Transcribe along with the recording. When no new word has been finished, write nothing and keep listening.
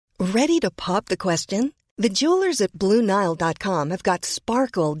Ready to pop the question? The jewelers at BlueNile.com have got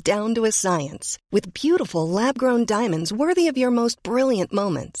sparkle down to a science with beautiful lab-grown diamonds worthy of your most brilliant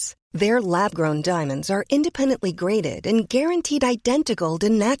moments. Their lab-grown diamonds are independently graded and guaranteed identical to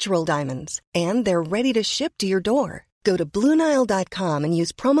natural diamonds, and they're ready to ship to your door. Go to BlueNile.com and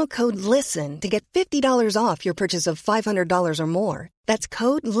use promo code LISTEN to get $50 off your purchase of $500 or more. That's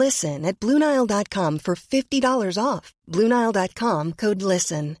code LISTEN at BlueNile.com for $50 off. BlueNile.com, code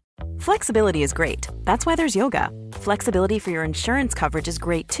LISTEN. Flexibility is great. That's why there's yoga. Flexibility for your insurance coverage is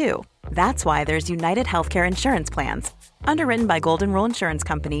great too. That's why there's United Healthcare Insurance Plans. Underwritten by Golden Rule Insurance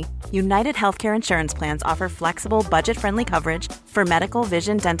Company, United Healthcare Insurance Plans offer flexible, budget-friendly coverage for medical,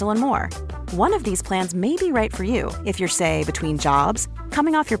 vision, dental, and more. One of these plans may be right for you if you're, say, between jobs,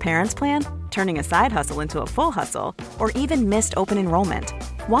 coming off your parents' plan, turning a side hustle into a full hustle, or even missed open enrollment.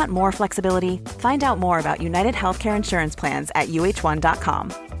 Want more flexibility? Find out more about United Healthcare Insurance Plans at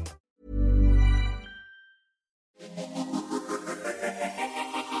uh1.com.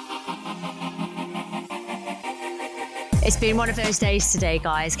 It's been one of those days today,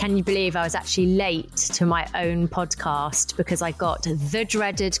 guys. Can you believe I was actually late to my own podcast because I got the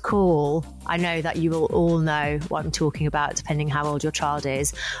dreaded call? I know that you will all know what I'm talking about, depending how old your child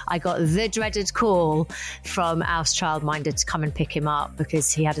is. I got the dreaded call from Alf's childminder to come and pick him up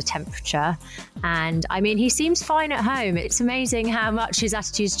because he had a temperature. And I mean, he seems fine at home. It's amazing how much his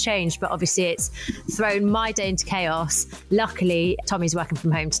attitude's changed, but obviously it's thrown my day into chaos. Luckily, Tommy's working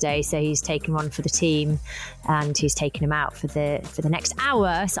from home today, so he's taken one for the team and he's taken him out for the next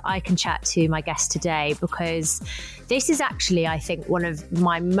hour so I can chat to my guest today, because this is actually, I think, one of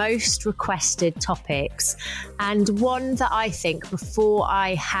my most requested topics, and one that I think before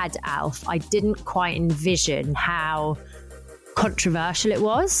I had Alf, I didn't quite envision how controversial it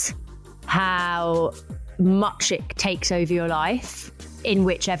was, how much it takes over your life in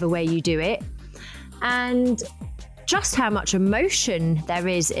whichever way you do it, and just how much emotion there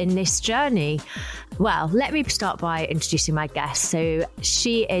is in this journey. Well, let me start by introducing my guest. So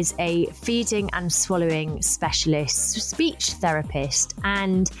she is a feeding and swallowing specialist, speech therapist,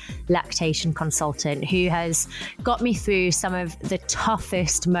 and lactation consultant who has got me through some of the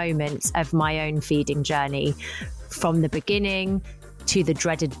toughest moments of my own feeding journey, from the beginning to the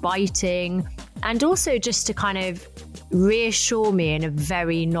dreaded biting, and also just to kind of reassure me in a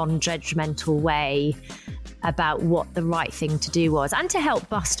very non-judgmental way about what the right thing to do was, and to help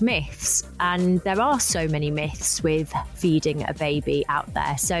bust myths. And there are so many myths with feeding a baby out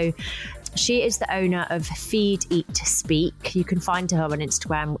there. So she is the owner of Feed, Eat, Speak. You can find her on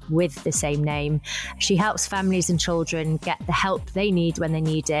Instagram with the same name. She helps families and children get the help they need when they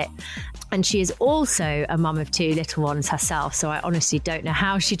need it. And she is also a mum of 2 little ones herself. So I honestly don't know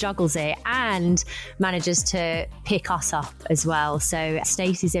how she juggles it and manages to pick us up as well. So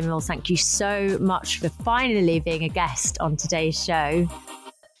Stacey Zimmerl, thank you so much for finally being a guest on today's show.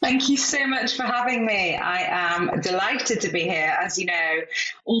 Thank you so much for having me. I am delighted to be here. As you know,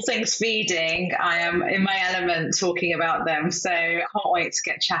 all things feeding, I am in my element talking about them. So can't wait to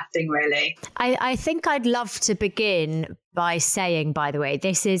get chatting, really. I think I'd love to begin by saying, by the way,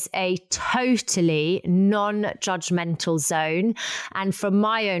 this is a totally non-judgmental zone. And from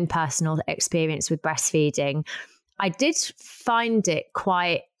my own personal experience with breastfeeding, I did find it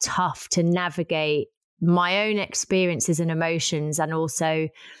quite tough to navigate my own experiences and emotions, and also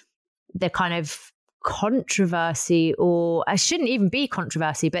the kind of controversy, or I shouldn't even be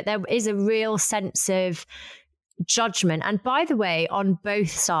controversy, but there is a real sense of judgment. And by the way, on both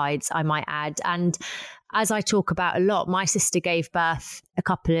sides, I might add. And as I talk about a lot, my sister gave birth a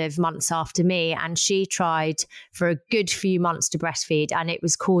couple of months after me, and she tried for a good few months to breastfeed, and it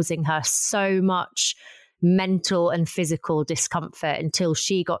was causing her so much mental and physical discomfort until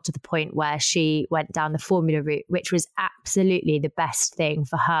she got to the point where she went down the formula route, which was absolutely the best thing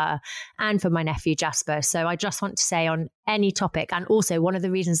for her and for my nephew Jasper. So I just want to say, on any topic, and also one of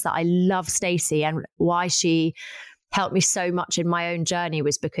the reasons that I love Stacey and why she helped me so much in my own journey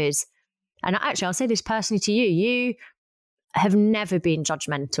was because, and actually I'll say this personally to you, you have never been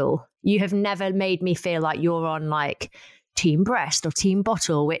judgmental. You have never made me feel like you're on like team breast or team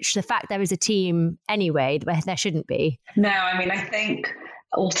bottle, which the fact there is a team anyway, there shouldn't be. No, I mean, I think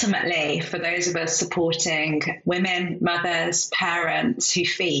ultimately for those of us supporting women, mothers, parents who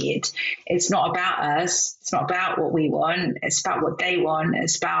feed, it's not about us. It's not about what we want. It's about what they want.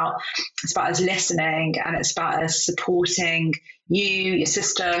 It's about us listening, and it's about us supporting you, your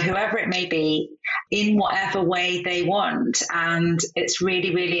sister, whoever it may be, in whatever way they want. And it's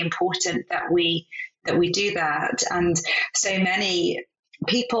really, really important that we do that. And so many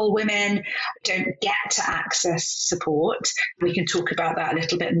women don't get to access support. We can talk about that a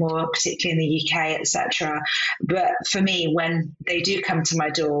little bit more, particularly in the UK, etc. But for me, when they do come to my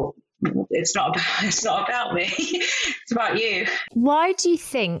door, it's not about me. It's about you. Why do you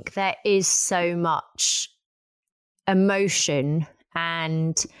think there is so much emotion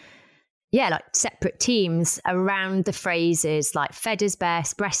and like separate teams around the phrases like fed is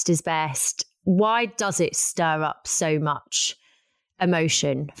best, breast is best? Why does it stir up so much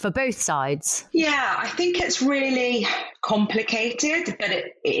emotion for both sides? Yeah, I think it's really complicated, but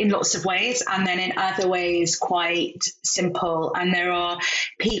in lots of ways, and then in other ways quite simple. And there are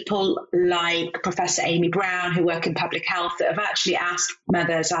people like Professor Amy Brown who work in public health that have actually asked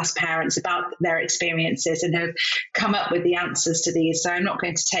parents about their experiences and have come up with the answers to these. So I'm not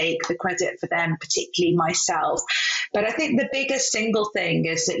going to take the credit for them, particularly myself. But I think the biggest single thing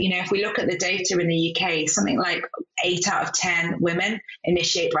is that, if we look at the data in the UK, something like 8 out of 10 women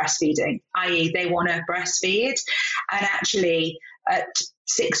initiate breastfeeding, i.e. they want to breastfeed. And actually at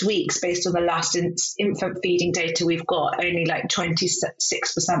 6 weeks, based on the last infant feeding data we've got, only like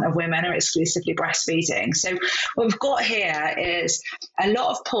 26% of women are exclusively breastfeeding. So what we've got here is a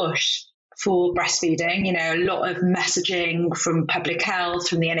lot of push for breastfeeding, a lot of messaging from public health,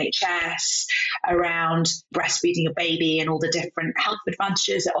 from the NHS around breastfeeding a baby and all the different health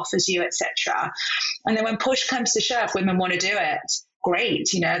advantages it offers you, etc. And then when push comes to shove, women want to do it. Great,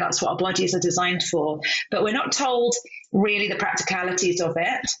 that's what our bodies are designed for. But we're not told really the practicalities of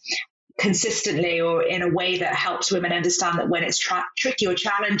it consistently, or in a way that helps women understand that when it's tricky or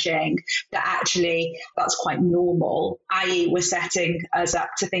challenging, that actually that's quite normal, i.e. we're setting us up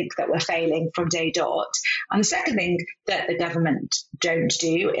to think that we're failing from day dot. And the second thing that the government don't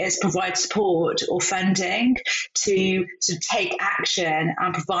do is provide support or funding to take action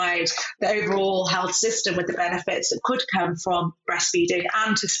and provide the overall health system with the benefits that could come from breastfeeding,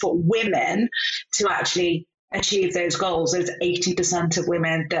 and to support women to actually achieve those goals. There's 80% of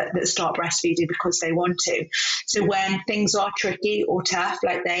women that start breastfeeding because they want to. So when things are tricky or tough,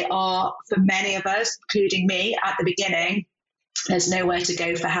 like they are for many of us, including me at the beginning, there's nowhere to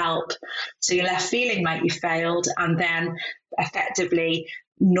go for help. So you're left feeling like you failed, and then effectively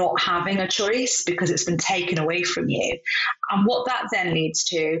not having a choice because it's been taken away from you. And what that then leads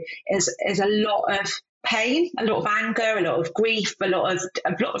to is a lot of pain, a lot of anger, a lot of grief, a lot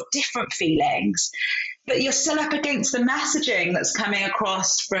of different feelings. But you're still up against the messaging that's coming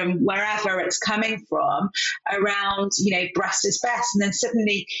across from wherever it's coming from around, breast is best. And then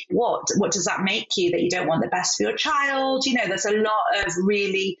suddenly, what does that make you, that you don't want the best for your child? There's a lot of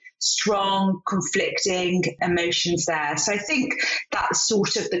really strong, conflicting emotions there. So I think that's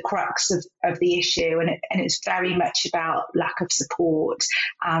sort of the crux of the issue. And it's very much about lack of support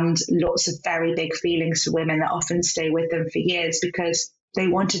and lots of very big feelings for women that often stay with them for years because they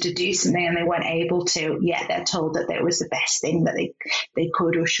wanted to do something and they weren't able to, yet they're told that it was the best thing that they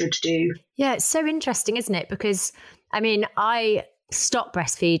could or should do. Yeah, it's so interesting, isn't it? Because, I stopped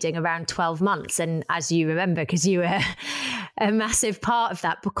breastfeeding around 12 months. And as you remember, because you were a massive part of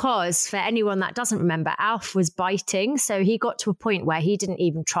that, because for anyone that doesn't remember, Alf was biting. So he got to a point where he didn't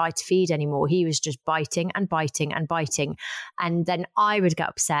even try to feed anymore. He was just biting and biting and biting. And then I would get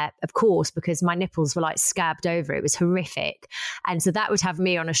upset, of course, because my nipples were like scabbed over. It was horrific. And so that would have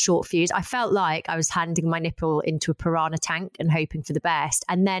me on a short fuse. I felt like I was handing my nipple into a piranha tank and hoping for the best.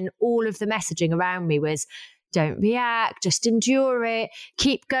 And then all of the messaging around me was, don't react, just endure it,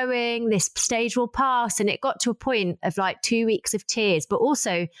 keep going, this stage will pass. And it got to a point of like 2 weeks of tears, but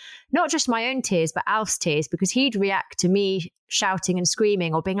also not just my own tears, but Alf's tears, because he'd react to me shouting and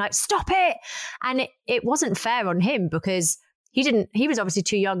screaming or being like, stop it. And it wasn't fair on him because he was obviously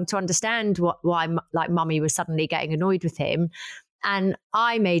too young to understand why like mummy was suddenly getting annoyed with him. And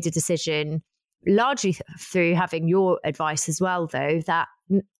I made a decision, largely through having your advice as well, though, that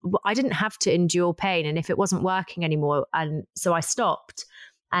I didn't have to endure pain. And if it wasn't working anymore, and so I stopped.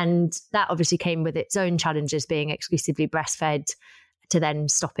 And that obviously came with its own challenges, being exclusively breastfed to then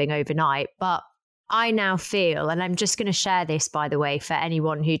stopping overnight. But I now feel, and I'm just going to share this, by the way, for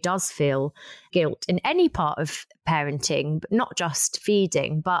anyone who does feel guilt in any part of parenting, but not just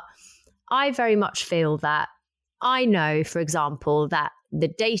feeding, but I very much feel that I know, for example, that the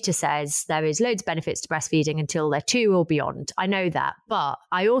data says there is loads of benefits to breastfeeding until they're 2 or beyond. I know that, but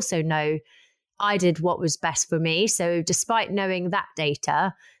I also know I did what was best for me. So despite knowing that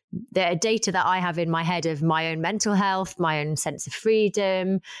data, the data that I have in my head of my own mental health, my own sense of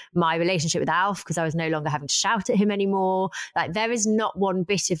freedom, my relationship with Alf, because I was no longer having to shout at him anymore. Like, there is not one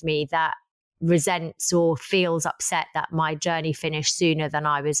bit of me that resents or feels upset that my journey finished sooner than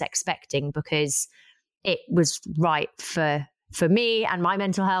I was expecting, because it was right for for me and my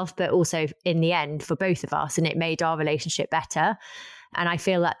mental health, but also in the end for both of us. And it made our relationship better. And I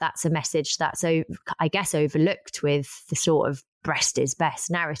feel that that's a message that's, I guess, overlooked with the sort of breast is best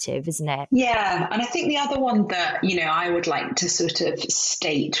narrative, isn't it? Yeah. And I think the other one that, I would like to sort of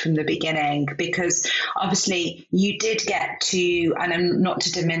state from the beginning, because obviously you did get to, and not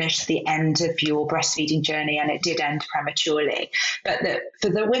to diminish the end of your breastfeeding journey, and it did end prematurely, but for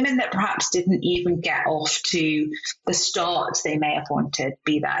the women that perhaps didn't even get off to the start they may have wanted,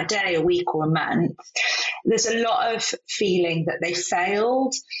 be that a day, a week or a month, there's a lot of feeling that they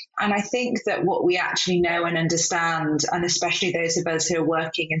failed. And I think that what we actually know and understand, and especially those of us who are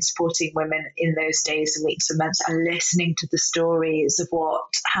working and supporting women in those days and weeks and months are listening to the stories of what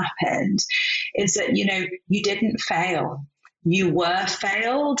happened, is that, you didn't fail. You were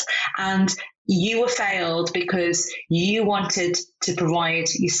failed, and you were failed because you wanted to provide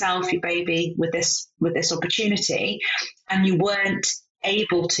yourself, your baby, with this opportunity, and you weren't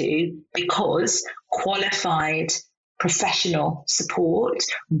able to because qualified professional support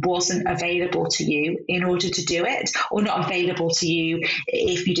wasn't available to you in order to do it, or not available to you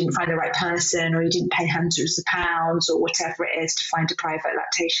if you didn't find the right person, or you didn't pay hundreds of pounds or whatever it is to find a private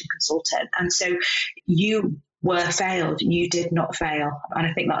lactation consultant. And so you were failed. You did not fail. And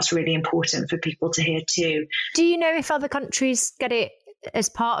I think that's really important for people to hear too. Do you know if other countries get it as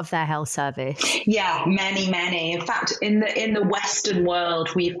part of their health service? Yeah, many. In fact, in the Western world,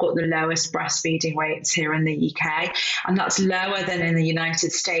 we've got the lowest breastfeeding rates here in the UK, and that's lower than in the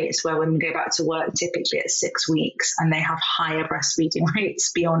United States, where women go back to work typically at 6 weeks, and they have higher breastfeeding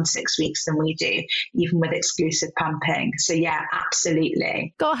rates beyond 6 weeks than we do, even with exclusive pumping. So yeah,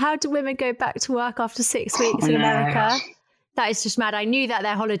 absolutely. God, how do women go back to work after 6 weeks in America? That is just mad. I knew that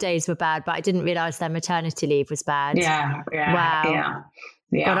their holidays were bad, but I didn't realise their maternity leave was bad. Yeah. Wow.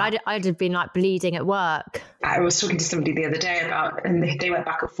 Yeah. God, I'd have been like bleeding at work. I was talking to somebody the other day about, and they went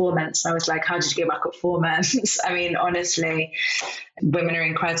back at 4 months. And I was like, how did you go back at 4 months? I mean, honestly, women are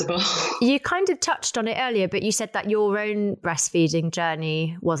incredible. You kind of touched on it earlier, but you said that your own breastfeeding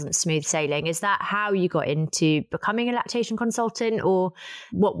journey wasn't smooth sailing. Is that how you got into becoming a lactation consultant, or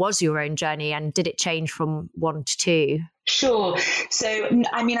what was your own journey, and did it change from 1 to 2? Sure. So,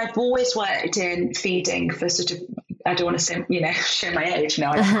 I mean, I've always worked in feeding for sort of, I don't want to say, show my age. No,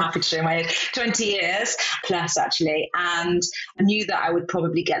 I'm happy to show my age. 20 years plus, actually. And I knew that I would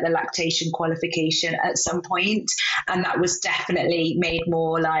probably get the lactation qualification at some point. And that was definitely made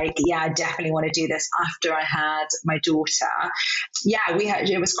more like, I definitely want to do this after I had my daughter.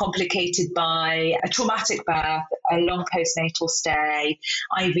 It was complicated by a traumatic birth, a long postnatal stay,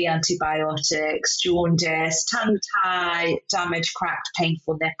 IV antibiotics, jaundice, tongue tie, damaged, cracked,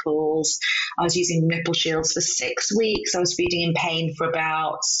 painful nipples. I was using nipple shields for 6 weeks. I was feeding in pain for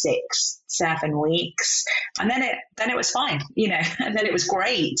about 6-7 weeks. And then it was fine, and then it was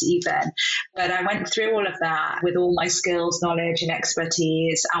great even. But I went through all of that with all my skills, knowledge and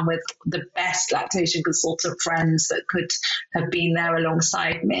expertise, and with the best lactation consultant friends that could have been there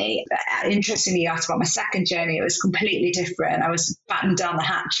alongside me. Interestingly, you asked about my second journey. It was completely different. I was battened down the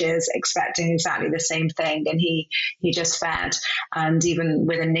hatches, expecting exactly the same thing. And he just fed. And even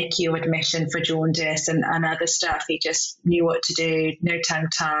with a NICU admission for jaundice and other stuff, he just knew what to do. No tongue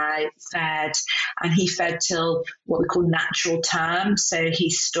tie, fed. And he fed till what we call natural term. So he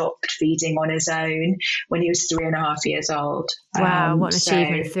stopped feeding on his own when he was 3.5 years old. Wow, what an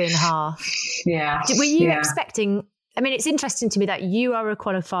achievement, 3.5. Yeah. Were you expecting... I mean, it's interesting to me that you are a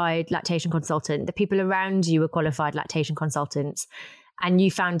qualified lactation consultant. The people around you are qualified lactation consultants, and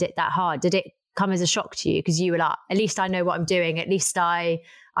you found it that hard. Did it come as a shock to you? Because you were like, at least I know what I'm doing. At least I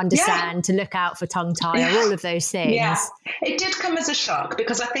understand to look out for tongue tie or all of those things. Yeah, it did come as a shock,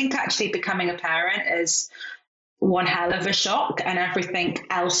 because I think actually becoming a parent is one hell of a shock, and everything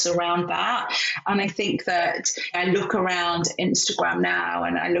else around that. And I think that I look around Instagram now,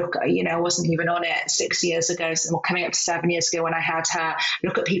 and I look, I wasn't even on it 6 years ago, so coming up to 7 years ago when I had her.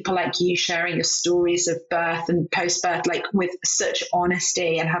 Look at people like you sharing your stories of birth and post-birth, like with such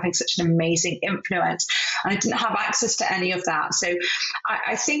honesty and having such an amazing influence. And I didn't have access to any of that. So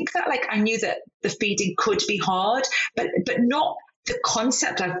I think that I knew that the feeding could be hard, but not the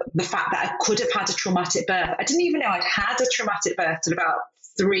concept of the fact that I could have had a traumatic birth. I didn't even know I'd had a traumatic birth till about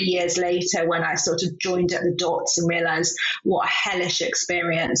 3 years later, when I sort of joined at the dots and realized what a hellish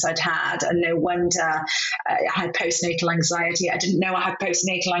experience I'd had. And no wonder I had postnatal anxiety. I didn't know I had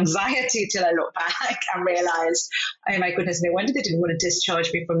postnatal anxiety till I looked back and realized, oh my goodness, no wonder they didn't want to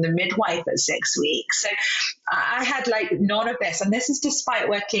discharge me from the midwife at 6 weeks. So I had none of this. And this is despite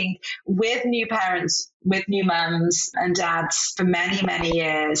working with new parents, with new mums and dads for many, many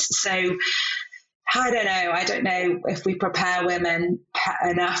years. So I don't know if we prepare women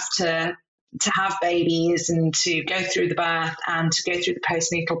enough to have babies and to go through the birth and to go through the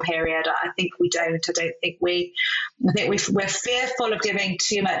postnatal period. I think we don't. I think we're fearful of giving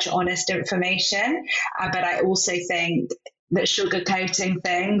too much honest information. But I also think that sugarcoating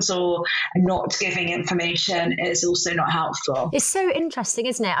things or not giving information is also not helpful. It's so interesting,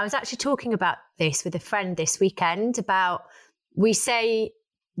 isn't it? I was actually talking about this with a friend this weekend about, we say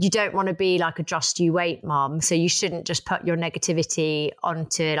you don't want to be like a just you wait mum. So you shouldn't just put your negativity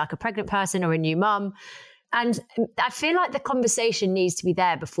onto like a pregnant person or a new mum. And I feel like the conversation needs to be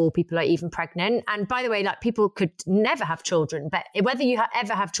there before people are even pregnant. And by the way, like, people could never have children, but whether you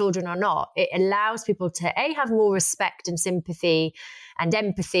ever have children or not, it allows people to have more respect and sympathy and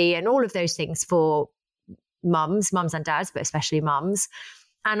empathy and all of those things for mums and dads, but especially mums.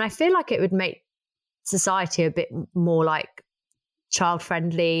 And I feel like it would make society a bit more like child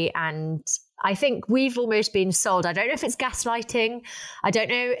friendly. And I think we've almost been sold. I don't know if it's gaslighting. I don't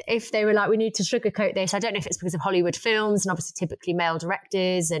know if they were like, we need to sugarcoat this. I don't know if it's because of Hollywood films and obviously typically male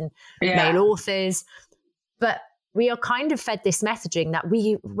directors and male authors. But we are kind of fed this messaging that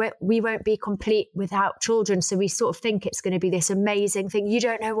we won't be complete without children. So we sort of think it's going to be this amazing thing. You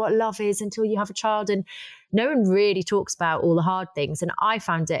don't know what love is until you have a child. And no one really talks about all the hard things. And I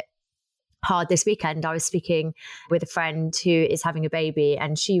found it hard this weekend. I was speaking with a friend who is having a baby,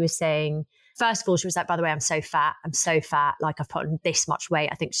 and she was saying, first of all, she was like, by the way, I'm so fat. Like, I've put on this much weight.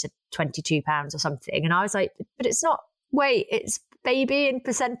 I think she said 22 pounds or something. And I was like, but it's not weight, it's baby and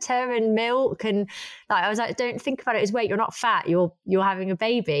placenta and milk. And like, I was like, don't think about it as weight. You're not fat. You're having a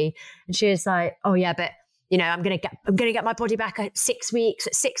baby. And she was like, oh yeah, but you know, I'm going to get my body back at 6 weeks.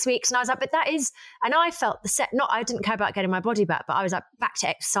 And I was like, but that is, and I felt I didn't care about getting my body back, but I was like, back to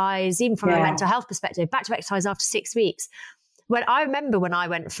exercise, even from a mental health perspective, back to exercise after 6 weeks. When I remember when I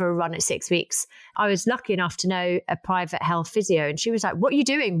went for a run at 6 weeks, I was lucky enough to know a private health physio, and she was like, what are you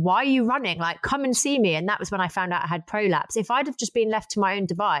doing? Why are you running? Like, come and see me. And that was when I found out I had prolapse. If I'd have just been left to my own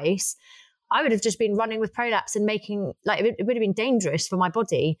device, I would have just been running with prolapse and making, like, it would have been dangerous for my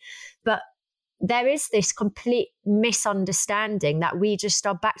body. But there is this complete misunderstanding that we just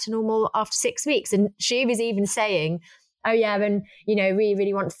are back to normal after 6 weeks. And she was even saying, oh yeah, and you know, we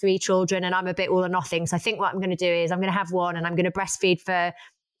really want 3 children and I'm a bit all or nothing. So I think what I'm going to do is I'm going to have one and I'm going to breastfeed for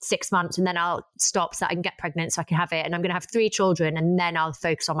 6 months and then I'll stop so that I can get pregnant so I can have it. And I'm going to have 3 children and then I'll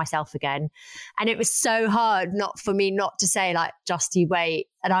focus on myself again. And it was so hard for me not to say like, just you wait.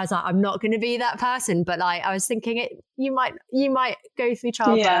 And I was like, I'm not going to be that person. But like, I was thinking you might go through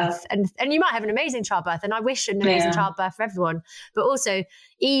childbirth and you might have an amazing childbirth. And I wish an amazing childbirth for everyone. But also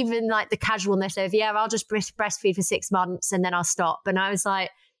even like the casualness of, I'll just breastfeed for 6 months and then I'll stop. And I was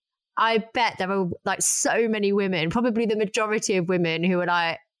like, I bet there are like so many women, probably the majority of women who are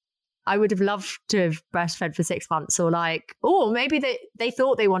like, I would have loved to have breastfed for 6 months, or like, or maybe they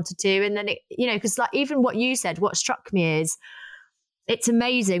thought they wanted to. And then, because like even what you said, what struck me is it's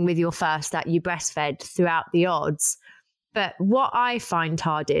amazing with your first that you breastfed throughout the odds. But what I find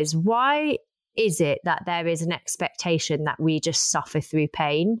hard is, why is it that there is an expectation that we just suffer through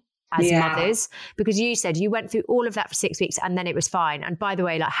pain as mothers? Because you said you went through all of that for 6 weeks and then it was fine. And by the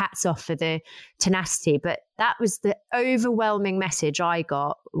way, like, hats off for the tenacity. But that was the overwhelming message I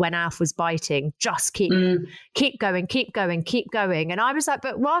got when Alf was biting. Just keep going. And I was like,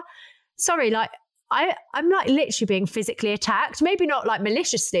 but what? Sorry, like, I'm like literally being physically attacked. Maybe not like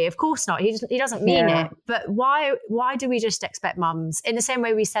maliciously, of course not. He doesn't mean it. But why do we just expect mums, in the same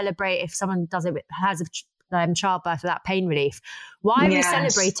way we celebrate if someone has a childbirth without pain relief? Why are we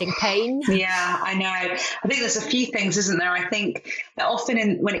celebrating pain? Yeah, I know. I think there's a few things, isn't there? I think that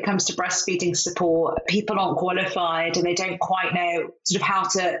often when it comes to breastfeeding support, people aren't qualified and they don't quite know sort of how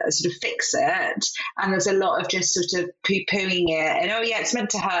to sort of fix it. And there's a lot of just sort of poo-pooing it. And, it's meant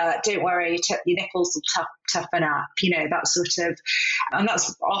to hurt. Don't worry, your nipples will toughen up, that sort of. And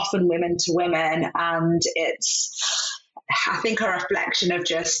that's often women to women. And it's, I think, a reflection of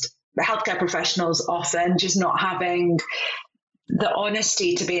just healthcare professionals often just not having the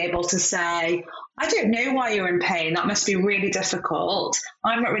honesty to be able to say, I don't know why you're in pain. That must be really difficult.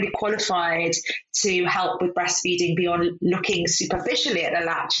 I'm not really qualified to help with breastfeeding beyond looking superficially at the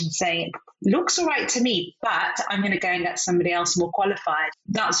latch and saying, it looks all right to me, but I'm going to go and get somebody else more qualified.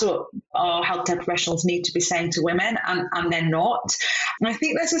 That's what our healthcare professionals need to be saying to women, and they're not. And I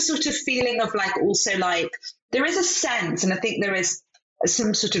think there's a sort of feeling of like, also like, there is a sense, and I think there is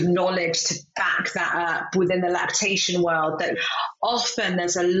some sort of knowledge to back that up within the lactation world, that often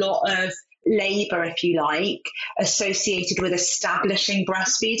there's a lot of labor, if you like, associated with establishing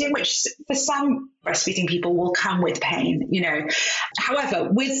breastfeeding, which for some breastfeeding people will come with pain, you know. However,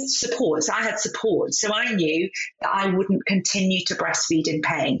 with support, so I had support, so I knew that I wouldn't continue to breastfeed in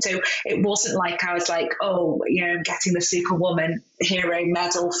pain. So it wasn't like I was like, oh, you know, I'm getting the Superwoman hero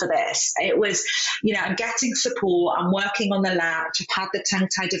medal for this. It was, you know, I'm getting support, I'm working on the latch, I've had the tongue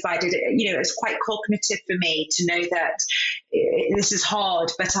tie divided. You know, it's quite cognitive for me to know that this is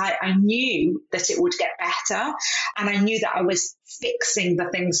hard, but I knew that it would get better, and I knew that I was fixing the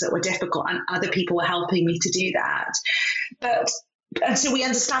things that were difficult, and other people were helping me to do that. And so we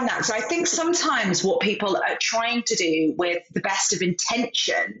understand that. So I think sometimes what people are trying to do with the best of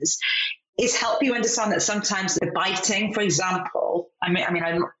intentions is help you understand that sometimes the biting, for example,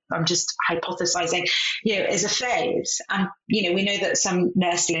 I'm just hypothesizing, you know, is a phase. And, you know, we know that some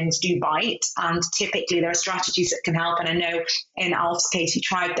nurslings do bite, and typically there are strategies that can help. And I know in Alf's case, he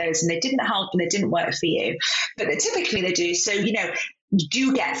tried those and they didn't help and they didn't work for you, but typically they do. So, you know, you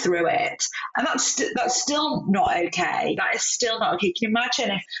do get through it. And that's still not okay. That is still not okay. Can you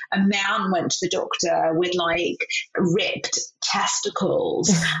imagine if a man went to the doctor with like ripped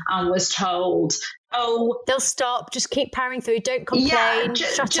testicles and was told, oh, they'll stop, just keep powering through, don't complain,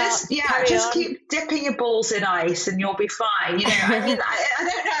 shut up, just keep dipping your balls in ice and you'll be fine. You know, I mean, I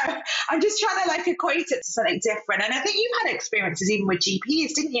don't know. I'm just trying to like equate it to something different. And I think you've had experiences even with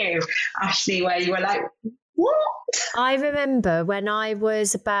GPs, didn't you, Ashley, where you were like, what? I remember when I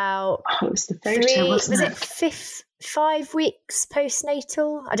was about it was the photo, wasn't it? 5 weeks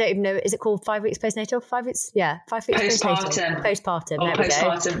postnatal. I don't even know. Is it called 5 weeks postnatal? 5 weeks? Yeah, 5 weeks postpartum. Postpartum. Or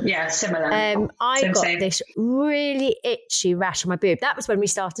postpartum. Yeah, similar. I got this really itchy rash on my boob. That was when we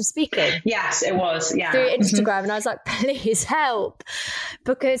started speaking. Yes, it was. Yeah. Through Instagram, and I was like, please help,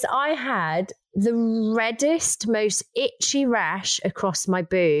 because I had the reddest, most itchy rash across my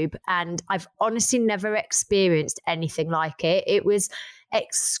boob, and I've honestly never experienced anything like it. It was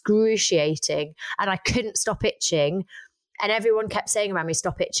excruciating, and I couldn't stop itching, and everyone kept saying around me,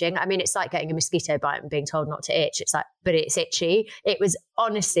 stop itching. I mean, it's like getting a mosquito bite and being told not to itch. It's like, but it's itchy. It was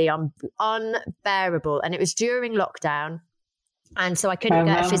honestly unbearable, and it was during lockdown, and so I couldn't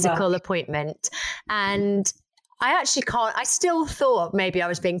get a physical appointment, and I actually can't. I still thought maybe I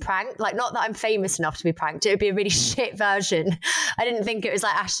was being pranked. Like, not that I'm famous enough to be pranked. It would be a really shit version. I didn't think it was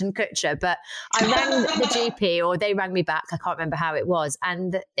like Ashton Kutcher, but I rang the GP, or they rang me back. I can't remember how it was.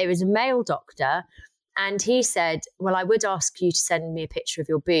 And it was a male doctor. And he said, well, I would ask you to send me a picture of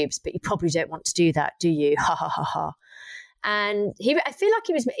your boobs, but you probably don't want to do that, do you? Ha, ha, ha, ha. And I feel like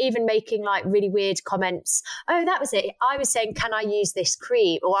he was even making like really weird comments. Oh, that was it. I was saying, can I use this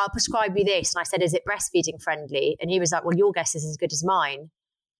cream, or I'll prescribe you this? And I said, is it breastfeeding friendly? And he was like, well, your guess is as good as mine.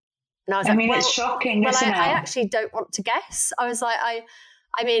 And I was like, well, it's shocking, isn't it? I actually don't want to guess. I was like,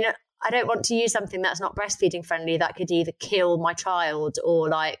 I mean, I don't want to use something that's not breastfeeding friendly that could either kill my child or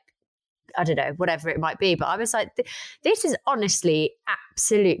like, I don't know, whatever it might be. But I was like, this is honestly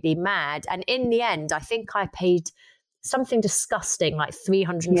absolutely mad. And in the end, I think I paid something disgusting, like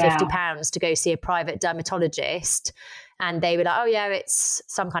 £350 to go see a private dermatologist. And they were like, oh yeah, it's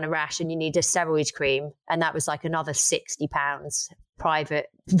some kind of rash and you need a steroid cream. And that was like another £60 private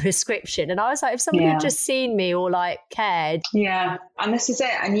prescription. And I was like, if somebody had just seen me or like cared. Yeah. And this is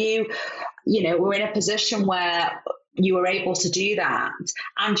it. And you know, we're in a position where you were able to do that,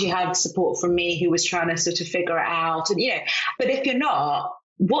 and you had support from me who was trying to sort of figure it out. And, you know, but if you're not,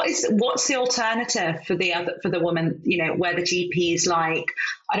 what's the alternative for the woman, you know, where the GP is like,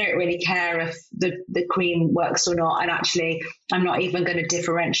 I don't really care if the cream works or not, and actually I'm not even going to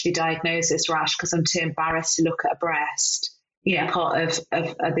differentially diagnose this rash because I'm too embarrassed to look at a breast, you know, part of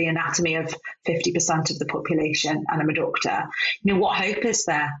the anatomy of 50% of the population, and I'm a doctor. You know, what hope is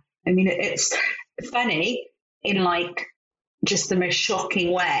there? I mean, it's funny in like just the most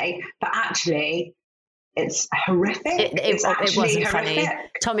shocking way, but actually it's horrific. It wasn't horrific. Funny.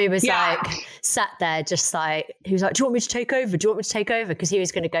 Tommy was like sat there just like, he was like, do you want me to take over? Do you want me to take over? Because he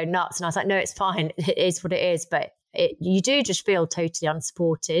was going to go nuts. And I was like, no, it's fine. It is what it is. But you do just feel totally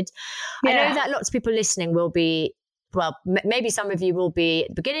unsupported. Yeah. I know that lots of people listening will be, well, maybe some of you will be at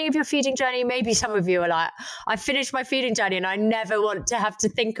the beginning of your feeding journey. Maybe some of you are like, I finished my feeding journey and I never want to have to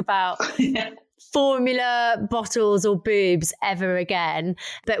think about formula, bottles or boobs ever again.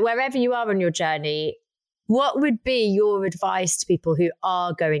 But wherever you are on your journey, what would be your advice to people who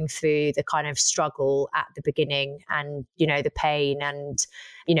are going through the kind of struggle at the beginning and, you know, the pain? And,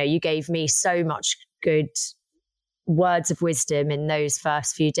 you know, you gave me so much good words of wisdom in those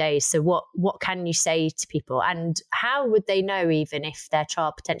first few days. So what can you say to people? And how would they know even if their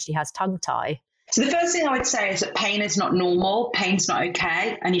child potentially has tongue tie? So the first thing I would say is that pain is not normal, pain's not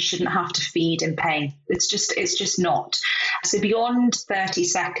okay, and you shouldn't have to feed in pain. It's just not. So beyond 30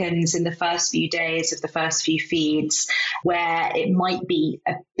 seconds in the first few days of the first few feeds, where it might be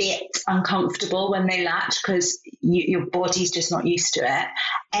a bit uncomfortable when they latch because your body's just not used to it,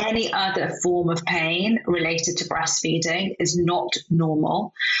 any other form of pain related to breastfeeding is not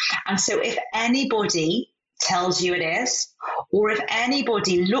normal. And so if anybody tells you it is, or if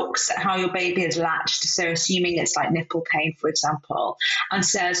anybody looks at how your baby is latched, so assuming it's like nipple pain, for example, and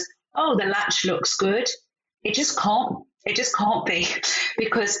says, oh, the latch looks good, it just can't be,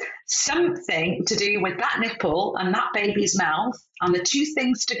 because something to do with that nipple and that baby's mouth and the two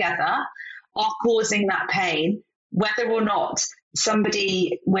things together are causing that pain, whether or not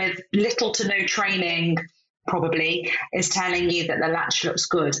somebody with little to no training probably is telling you that the latch looks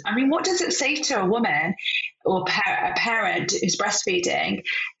good. I mean, what does it say to a woman or a parent who's breastfeeding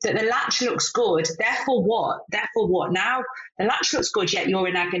that the latch looks good? Therefore what? Therefore what? Now the latch looks good, yet you're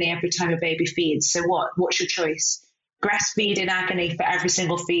in agony every time a baby feeds. So what? What's your choice? Breastfeed in agony for every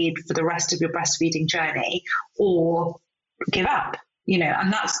single feed for the rest of your breastfeeding journey, or give up? You know,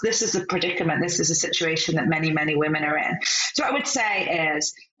 and this is a predicament. This is a situation that many, many women are in. So what I would say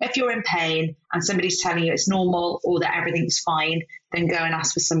is, if you're in pain and somebody's telling you it's normal or that everything's fine, then go and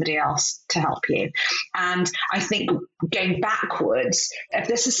ask for somebody else to help you. And I think going backwards, if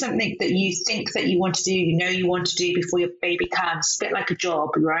this is something that you think that you want to do, you know you want to do before your baby comes, a bit like a job,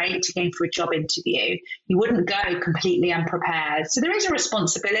 right? To going for a job interview, you wouldn't go completely unprepared. So there is a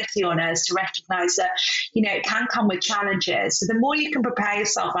responsibility on us to recognize that, you know, it can come with challenges. So the more you can prepare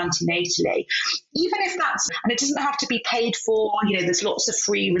yourself antenatally, even if that's, and it doesn't have to be paid for, you know, there's lots of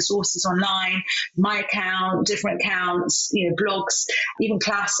free resources online, my account, different accounts, you know, blogs, even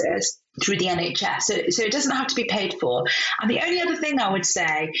classes through the NHS. So it doesn't have to be paid for. And the only other thing I would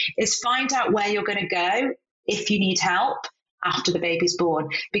say is find out where you're going to go if you need help after the baby's born,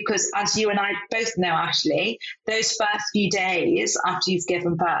 because as you and I both know, Ashley, those first few days after you've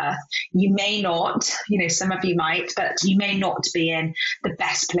given birth, you may not, you know, some of you might, but you may not be in the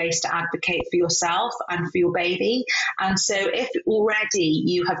best place to advocate for yourself and for your baby. And so if already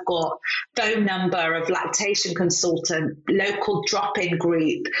you have got phone number of lactation consultant, local drop-in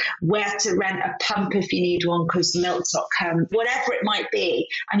group, where to rent a pump if you need one because milk's not come, whatever it might be,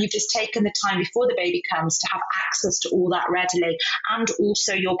 and you've just taken the time before the baby comes to have access to all that readily, and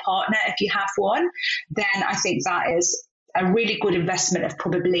also your partner if you have one, then I think that is a really good investment of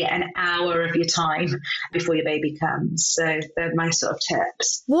probably an hour of your time before your baby comes. So they're my sort of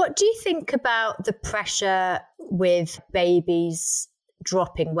tips. What do you think about the pressure with babies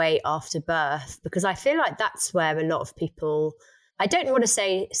dropping weight after birth? Because I feel like that's where a lot of people, I don't want to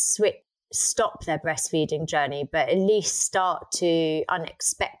say stop their breastfeeding journey, but at least start to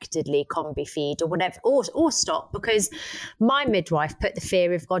unexpectedly combi feed or whatever, or stop, because my midwife put the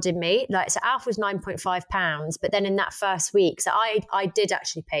fear of God in me. Like, so Alf was 9.5 pounds, but then in that first week, so I did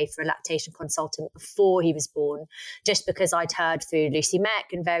actually pay for a lactation consultant before he was born, just because I'd heard through Lucy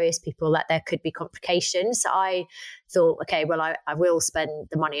Meck and various people that there could be complications. So I thought, okay, well, I will spend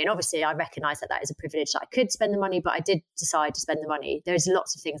the money. And obviously I recognize that is a privilege that I could spend the money, but I did decide to spend the money. There's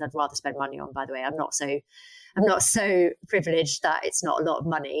lots of things I'd rather spend money on, by the way. I'm not so privileged that it's not a lot of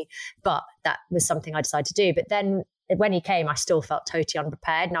money, but that was something I decided to do. But then when he came, I still felt totally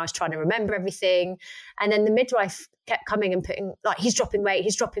unprepared, and I was trying to remember everything. And then the midwife kept coming and putting, like, he's dropping weight,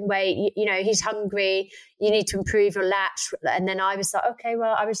 you know, he's hungry, you need to improve your latch. And then I was like, okay,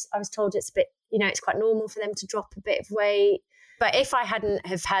 well, I was told it's a bit, you know, it's quite normal for them to drop a bit of weight. But if I hadn't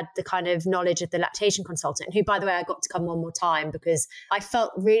have had the kind of knowledge of the lactation consultant, who, by the way, I got to come one more time because I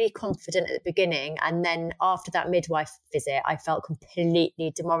felt really confident at the beginning. And then after that midwife visit, I felt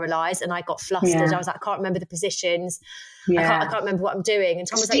completely demoralized and I got flustered. Yeah. I was like, I can't remember the positions. Yeah. I can't remember what I'm doing. And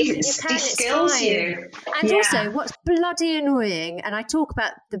Tom was like, you can, it's fine. And also, what's bloody annoying, and I talk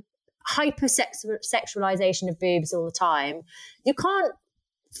about the hypersexualization of boobs all the time, you can't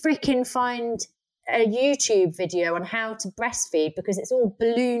freaking find a YouTube video on how to breastfeed because it's all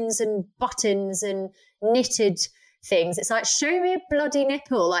balloons and buttons and knitted things. It's like, show me a bloody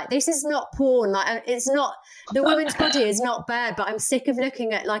nipple. Like, this is not porn. Like, it's not, the woman's body is not bad, but I'm sick of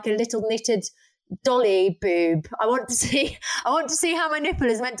looking at like a little knitted dolly boob. I want to see how my nipple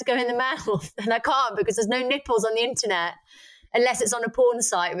is meant to go in the mouth, and I can't because there's no nipples on the internet. unless it's on a porn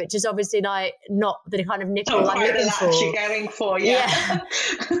site, which is obviously like not the kind of nipple I'm looking for. You're going for, yeah.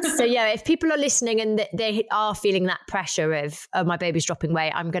 So yeah, if people are listening and they are feeling that pressure of my baby's dropping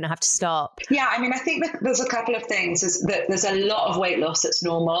weight, I'm going to have to stop. Yeah, I mean, I think that there's a couple of things. There's a lot of weight loss that's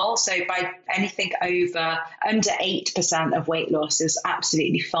normal. So by anything under 8% of weight loss is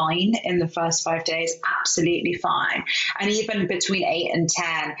absolutely fine in the first 5 days, absolutely fine. And even between 8 and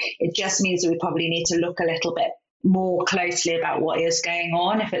 10, it just means that we probably need to look a little bit more closely about what is going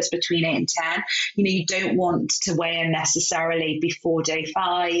on. If it's between 8 and 10, you don't want to weigh in necessarily before day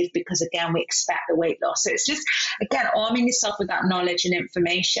 5, because again, we expect the weight loss. So it's just, again, arming yourself with that knowledge and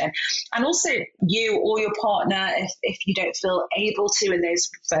information. And also you or your partner, if you don't feel able to in those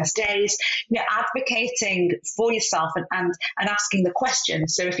first days, advocating for yourself and asking the question.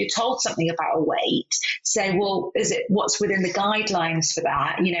 So if you're told something about a weight, say, well, what's within the guidelines for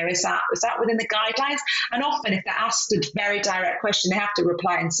that? Is that within the guidelines? And often if asked a very direct question, they have to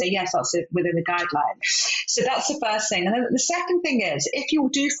reply and say, yes, that's within the guidelines. So that's the first thing. And then the second thing is, if you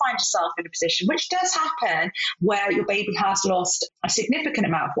do find yourself in a position, which does happen, where your baby has lost a significant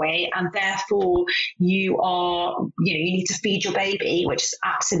amount of weight and therefore you need to feed your baby, which is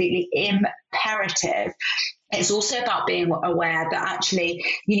absolutely imperative. It's also about being aware that actually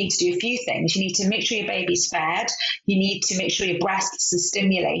you need to do a few things. You need to make sure your baby's fed. You need to make sure your breasts are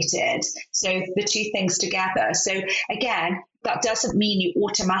stimulated. So the two things together. So again, that doesn't mean you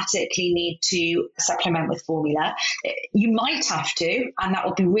automatically need to supplement with formula. You might have to, and that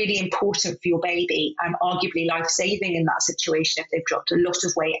will be really important for your baby and arguably life-saving in that situation if they've dropped a lot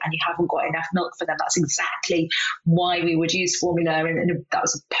of weight and you haven't got enough milk for them. That's exactly why we would use formula, and that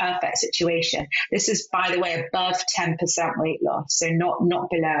was a perfect situation. This is, by the way, above 10% weight loss, so not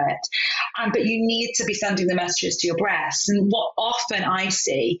below it. But you need to be sending the messages to your breasts. And what often I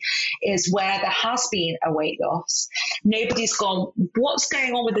see is where there has been a weight loss, nobody's gone, what's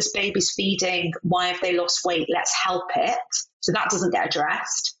going on with this baby's feeding? Why have they lost weight? Let's help it. So that doesn't get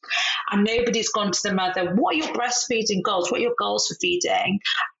addressed. And nobody's gone to the mother, what are your breastfeeding goals? What are your goals for feeding?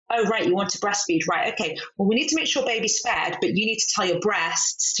 Oh, right, you want to breastfeed, right? Okay, well, we need to make sure baby's fed, but you need to tell your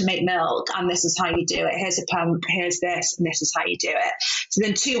breasts to make milk, and this is how you do it. Here's a pump, here's this, and this is how you do it. So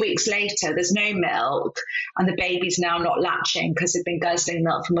then 2 weeks later, there's no milk, and the baby's now not latching because they've been guzzling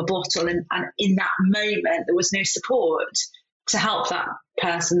milk from a bottle, and in that moment, there was no support to help that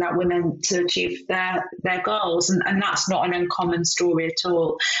person, that woman, to achieve their goals. And that's not an uncommon story at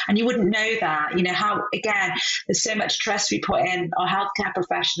all. And you wouldn't know that, how, again, there's so much trust we put in our healthcare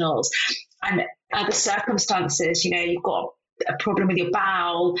professionals and other circumstances. You've got a problem with your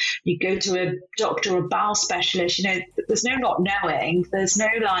bowel, you go to a doctor or a bowel specialist, there's no not knowing. There's no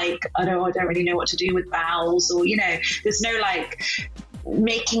I don't really know what to do with bowels, or, there's no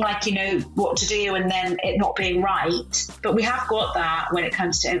making what to do and then it not being right. But we have got that when it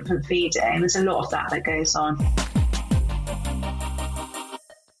comes to infant feeding. There's a lot of that goes on.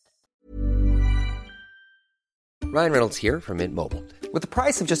 Ryan Reynolds here from Mint Mobile. With the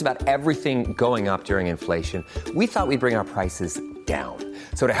price of just about everything going up during inflation, we thought we'd bring our prices down.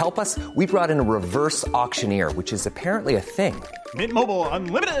 So to help us, we brought in a reverse auctioneer, which is apparently a thing. Mint Mobile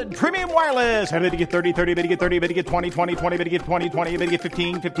Unlimited Premium Wireless. How to get 30, 30, how to get 30, how to get 20, 20, 20, how to get 20, 20, how to get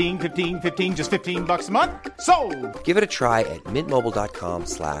 15, 15, 15, 15, just $15 a month? Sold! Give it a try at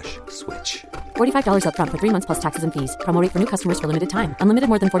mintmobile.com/switch. $45 up front for 3 months plus taxes and fees. Promo rate for new customers for limited time. Unlimited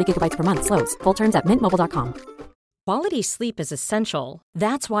more than 40 gigabytes per month. Slows full terms at mintmobile.com. Quality sleep is essential.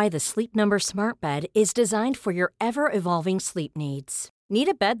 That's why the Sleep Number Smart Bed is designed for your ever-evolving sleep needs. Need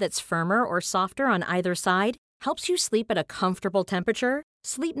a bed that's firmer or softer on either side? Helps you sleep at a comfortable temperature?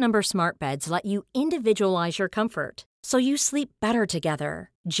 Sleep Number Smart Beds let you individualize your comfort, so you sleep better together.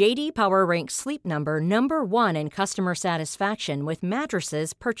 J.D. Power ranks Sleep Number number 1 in customer satisfaction with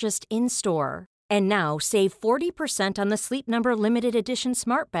mattresses purchased in-store. And now, save 40% on the Sleep Number Limited Edition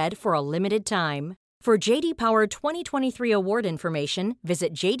Smart Bed for a limited time. For J.D. Power 2023 award information,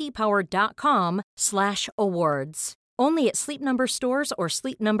 visit jdpower.com/awards. Only at Sleep Number stores or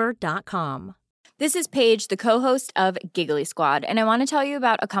sleepnumber.com. This is Paige, the co-host of Giggly Squad, and I want to tell you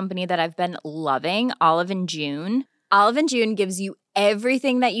about a company that I've been loving, Olive & June. Olive & June gives you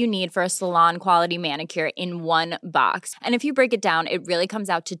everything that you need for a salon-quality manicure in one box. And if you break it down, it really comes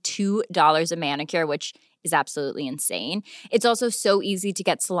out to $2 a manicure, which is absolutely insane. It's also so easy to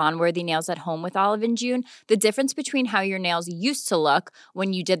get salon-worthy nails at home with Olive & June. The difference between how your nails used to look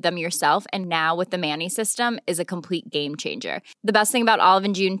when you did them yourself and now with the Mani system is a complete game changer. The best thing about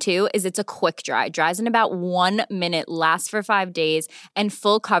Olive & June too is it's a quick dry. It dries in about 1 minute, lasts for 5 days, and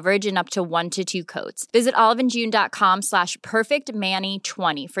full coverage in up to 1 to 2 coats. Visit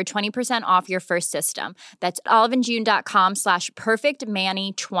oliveandjune.com/perfectmani20 for 20% off your first system. That's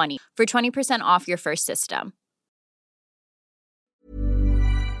oliveandjune.com/perfectmani20 for 20% off your first system.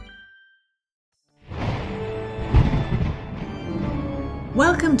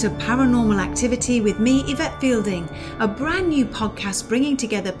 Welcome to Paranormal Activity with me, Yvette Fielding, a brand new podcast bringing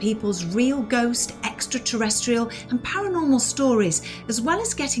together people's real ghost, extraterrestrial and paranormal stories, as well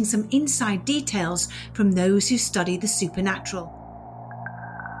as getting some inside details from those who study the supernatural.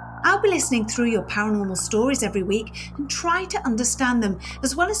 I'll be listening through your paranormal stories every week and try to understand them,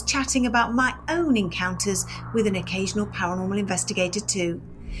 as well as chatting about my own encounters with an occasional paranormal investigator too.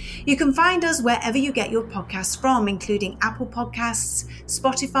 You can find us wherever you get your podcasts from, including Apple Podcasts,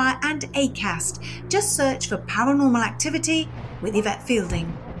 Spotify and Acast. Just search for Paranormal Activity with Yvette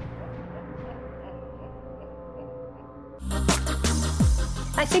Fielding.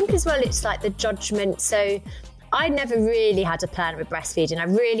 I think as well it's like the judgment. So I never really had a plan with breastfeeding. I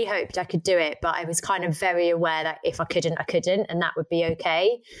really hoped I could do it, but I was kind of very aware that if I couldn't, I couldn't, and that would be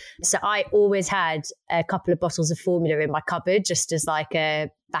okay. So I always had a couple of bottles of formula in my cupboard just as like a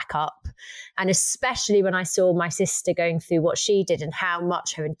backup. And especially when I saw my sister going through what she did and how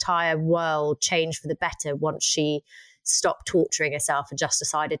much her entire world changed for the better once she stopped torturing herself and just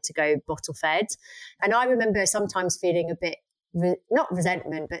decided to go bottle fed. And I remember sometimes feeling a bit not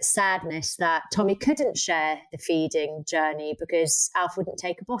resentment, but sadness that Tommy couldn't share the feeding journey because Alf wouldn't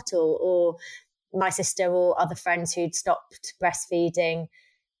take a bottle, or my sister or other friends who'd stopped breastfeeding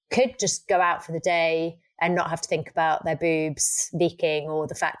could just go out for the day and not have to think about their boobs leaking or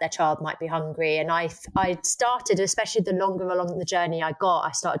the fact their child might be hungry. And I started, especially the longer along the journey I got,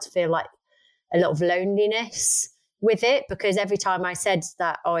 I started to feel like a lot of loneliness with it, because every time I said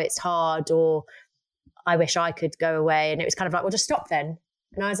that, oh, it's hard, or I wish I could go away. And it was kind of like, well, just stop then.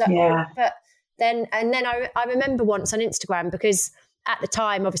 And I was like, yeah. Oh, but then I remember once on Instagram, because at the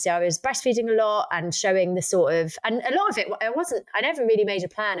time, obviously I was breastfeeding a lot and showing the sort of, and a lot of it, I never really made a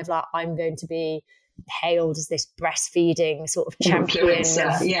plan of like, I'm going to be hailed as this breastfeeding sort of champion.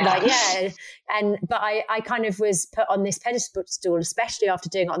 But I kind of was put on this pedestal, especially after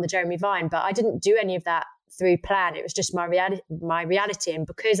doing it on the Jeremy Vine, but I didn't do any of that through plan. It was just my reality. And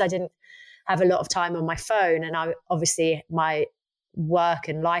because I didn't have a lot of time on my phone, and obviously my work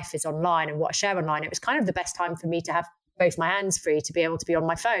and life is online and what I share online, it was kind of the best time for me to have both my hands free to be able to be on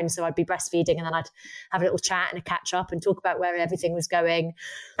my phone. So I'd be breastfeeding and then I'd have a little chat and a catch up and talk about where everything was going.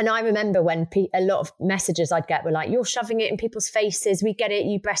 And I remember when a lot of messages I'd get were like, you're shoving it in people's faces. We get it.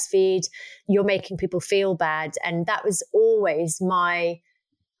 You breastfeed. You're making people feel bad. And that was always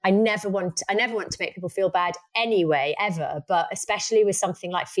I never want to make people feel bad anyway, ever, but especially with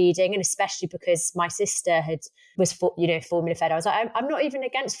something like feeding, and especially because my sister was formula fed. I was like, I'm not even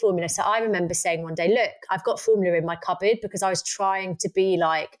against formula. So I remember saying one day, look, I've got formula in my cupboard, because I was trying to be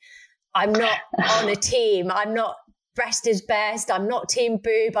like, I'm not on a team. I'm not breast is best. I'm not team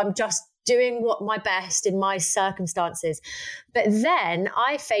boob. I'm just doing my best in my circumstances. But then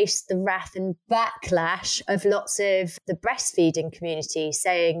I faced the wrath and backlash of lots of the breastfeeding community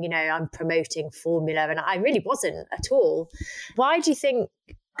saying, I'm promoting formula, and I really wasn't at all. Why do you think?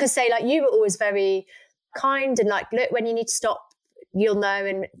 Because say like you were always very kind and like, look, when you need to stop, you'll know,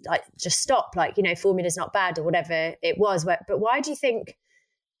 and like just stop, like, formula's not bad or whatever it was. But why do you think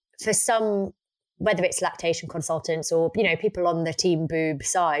for some, whether it's lactation consultants or, people on the team boob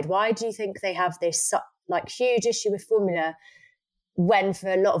side, why do you think they have this like huge issue with formula when for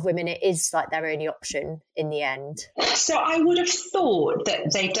a lot of women it is like their only option in the end? So I would have thought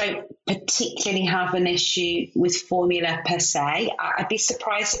that they don't particularly have an issue with formula per se. I'd be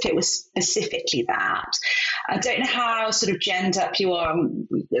surprised if it was specifically that. I don't know how sort of genned up you are.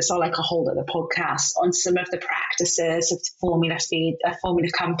 It's all like a whole other podcast on some of the practices of formula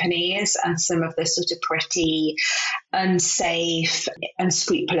companies and some of the sort of pretty unsafe,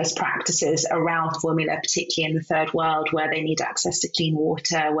 unscrupulous practices around formula, particularly in the third world where they need access to clean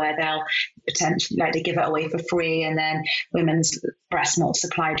water, where they'll potentially they give it away for free, and then women's breast milk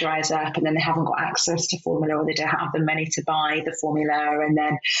supply dries up, and then they haven't got access to formula, or they don't have the money to buy the formula.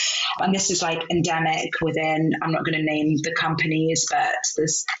 And this is like endemic within, I'm not going to name the companies, but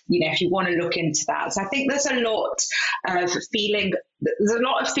there's, if you want to look into that. So I think there's a lot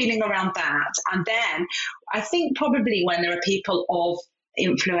of feeling around that. And then I think probably when there are people of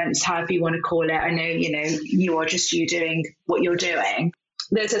influence, however you want to call it. I know, you are just you doing what you're doing.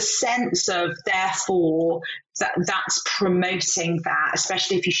 There's a sense of, therefore, that's promoting that,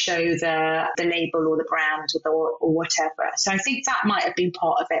 especially if you show the label or the brand or whatever. So I think that might have been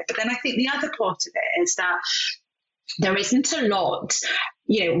part of it. But then I think the other part of it is that there isn't a lot,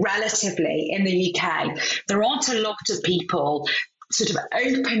 relatively in the UK, there aren't a lot of people sort of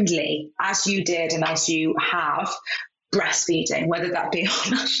openly, as you did and as you have, breastfeeding, whether that be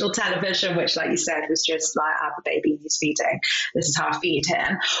on national television, which, like you said, was just like, I have a baby, he's feeding, this is how I feed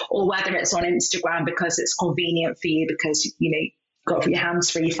him, or whether it's on Instagram because it's convenient for you because, got your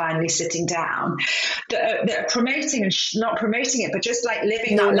hands free, finally sitting down, that are promoting and not promoting it, but just like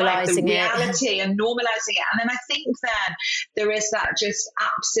living that life, the reality and normalizing it. And then I think then there is that just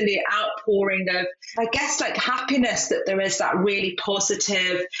absolute outpouring of, I guess, like happiness that there is that really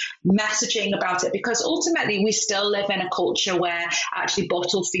positive messaging about it, because ultimately we still live in a culture where actually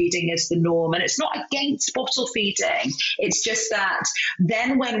bottle feeding is the norm. And it's not against bottle feeding. It's just that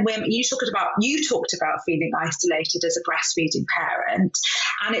then when women, you talked about feeling isolated as a breastfeeding parent.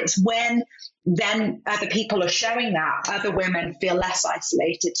 And it's when then other people are showing that, other women feel less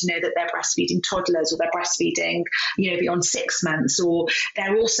isolated to know that they're breastfeeding toddlers, or they're breastfeeding, beyond 6 months, or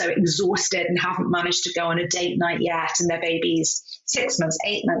they're also exhausted and haven't managed to go on a date night yet, and their baby's 6 months,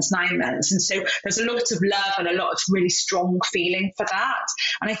 8 months, 9 months. And so there's a lot of love and a lot of really strong feeling for that.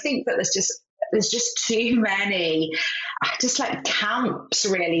 And I think that there's just too many just like camps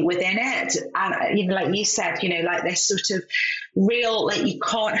really within it. And, like you said, like this sort of real, like you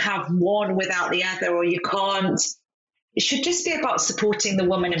can't have one without the other, or you can't. It should just be about supporting the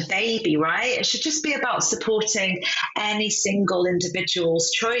woman and baby, right? It should just be about supporting any single individual's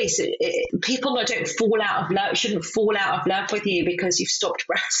choice. People don't fall out of love, shouldn't fall out of love with you because you've stopped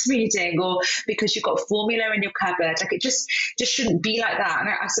breastfeeding or because you've got formula in your cupboard. Like it just shouldn't be like that. And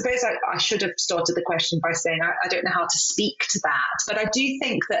I suppose I should have started the question by saying I don't know how to speak to that. But I do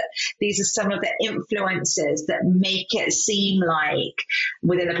think that these are some of the influences that make it seem like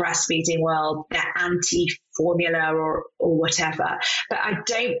within the breastfeeding world, they're anti-formula or whatever, but I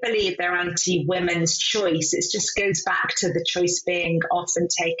don't believe they're anti-women's choice. It just goes back to the choice being often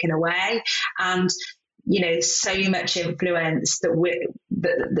taken away, and so much influence that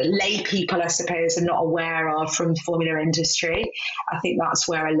the lay people, I suppose, are not aware of from the formula industry. I think that's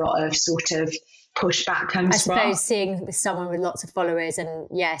where a lot of sort of pushback comes from. I suppose seeing with someone with lots of followers, and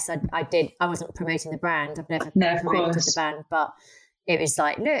yes, I wasn't promoting the brand. I've never promoted the brand, but it was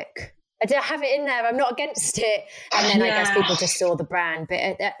like, look, I don't have it in there. I'm not against it. And then I guess people just saw the brand.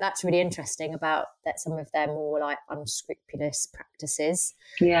 But that's really interesting about that some of them more like unscrupulous practices.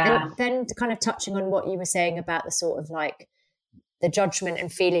 Yeah. And then kind of touching on what you were saying about the sort of like the judgment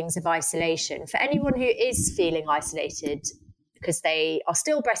and feelings of isolation. For anyone who is feeling isolated because they are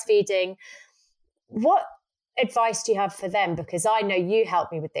still breastfeeding, what advice do you have for them? Because I know you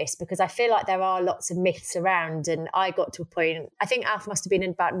helped me with this, because I feel like there are lots of myths around, and I got to a point, I think Alf must have been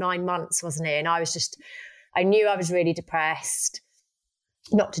in about 9 months, wasn't he? And I knew I was really depressed,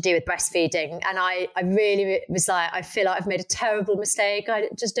 not to do with breastfeeding. And I really was like, I feel like I've made a terrible mistake. I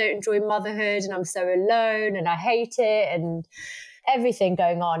just don't enjoy motherhood, and I'm so alone and I hate it and everything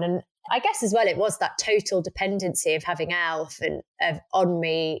going on. And I guess as well, it was that total dependency of having Alf and on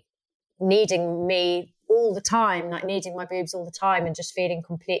me, needing me all the time, like needing my boobs all the time, and just feeling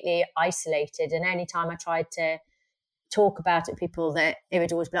completely isolated. And anytime I tried to talk about it, people, that it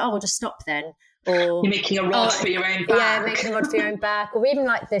would always be like, oh, well, just stop then. Or you're making a rod for your own back. Yeah, making a rod for your own back. Or even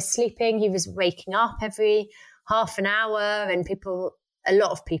like the sleeping, he was waking up every half an hour, and a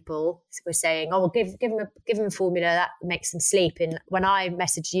lot of people were saying, oh, well, give him a formula that makes him sleep. And when I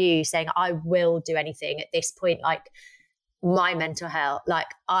messaged you saying I will do anything at this point, like my mental health, like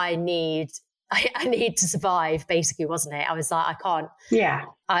I need to survive, basically, wasn't it? I was like, I can't. Yeah.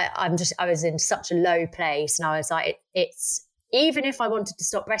 I was in such a low place, and I was like, it's even if I wanted to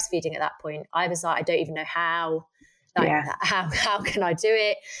stop breastfeeding at that point, I was like, I don't even know how. How can I do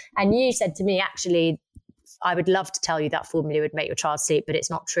it? And you said to me, actually, I would love to tell you that formula would make your child sleep, but it's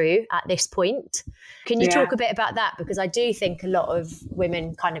not true at this point. Can you talk a bit about that? Because I do think a lot of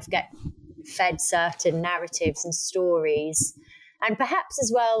women kind of get fed certain narratives and stories, and perhaps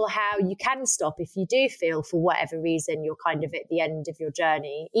as well how you can stop if you do feel for whatever reason you're kind of at the end of your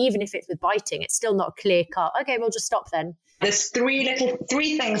journey. Even if it's with biting, it's still not a clear cut, okay, we'll just stop then. There's three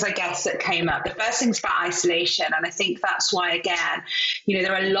things, I guess, that came up. The first thing's about isolation. And I think that's why, again,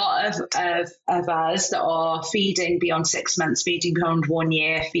 there are a lot of us that are feeding beyond 6 months, feeding beyond 1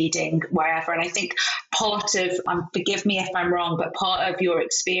 year, feeding wherever. And I think part of, forgive me if I'm wrong, but part of your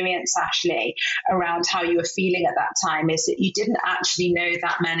experience, Ashley, around how you were feeling at that time is that you didn't actually know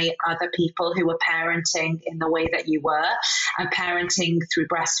that many other people who were parenting in the way that you were, and parenting through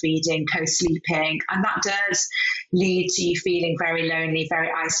breastfeeding, co-sleeping. And that does lead to you feeling very lonely, very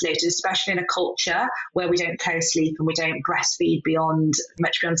isolated, especially in a culture where we don't co-sleep and we don't breastfeed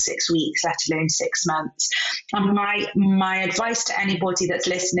much beyond 6 weeks, let alone 6 months. And my advice to anybody that's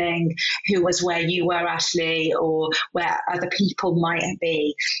listening who was where you were, Ashley, or where other people might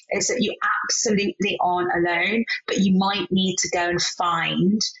be, is that you absolutely aren't alone, but you might need to go and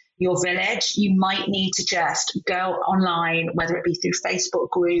find your village. You might need to just go online, whether it be through Facebook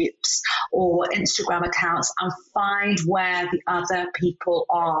groups or Instagram accounts, and find where the other people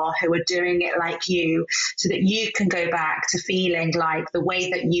are who are doing it like you, so that you can go back to feeling like the way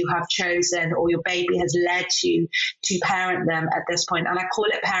that you have chosen or your baby has led you to parent them at this point. And I call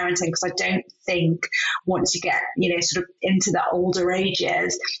it parenting because I don't think once you get, sort of into the older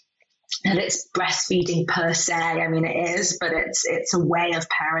ages, and it's breastfeeding per se. I mean, it is, but it's a way of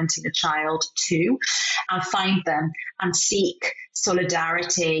parenting a child too. And find them and seek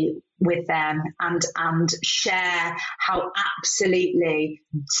solidarity with them and share how absolutely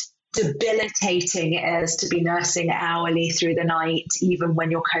debilitating it is to be nursing hourly through the night, even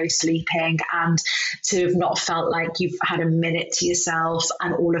when you're co-sleeping, and to have not felt like you've had a minute to yourself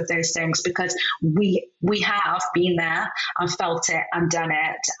and all of those things, because we have been there and felt it and done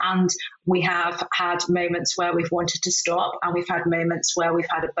it. And we have had moments where we've wanted to stop, and we've had moments where we've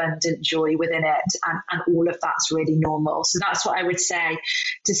had abundant joy within it, and all of that's really normal. So that's what I would say,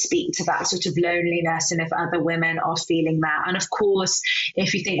 to speak to that sort of loneliness, and if other women are feeling that. And of course,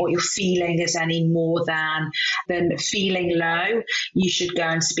 if you think what you're feeling is any more than feeling low, you should go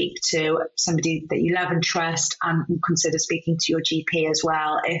and speak to somebody that you love and trust, and consider speaking to your GP as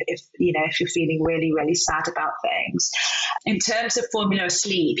well if you're feeling really, really sad about things. In terms of formula of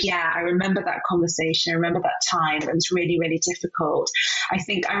sleep, I remember that conversation. I remember that time. It was really, really difficult. I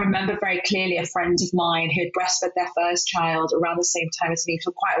think I remember very clearly a friend of mine who had breastfed their first child around the same time as me,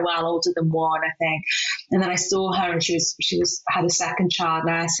 for quite a while older than one, I think. And then I saw her, and she had a second child,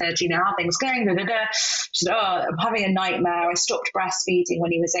 and I said, how are things going? She said, I'm having a nightmare. I stopped breastfeeding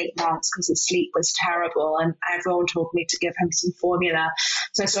when he was 8 months because his sleep was terrible, and everyone told me to give him some formula.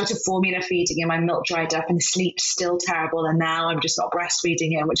 So I started formula feeding him. My milk dried up and his sleep's still terrible, and now I'm just not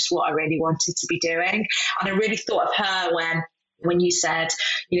breastfeeding him, which is what I really wanted to be doing. And I really thought of her when you said,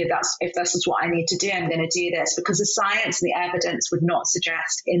 that's, if this is what I need to do, I'm going to do this, because the science and the evidence would not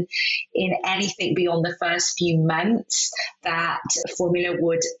suggest in anything beyond the first few months that formula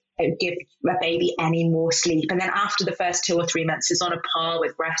would give a baby any more sleep. And then after the first 2 or 3 months is on a par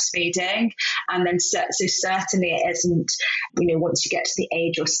with breastfeeding. And then so certainly it isn't, once you get to the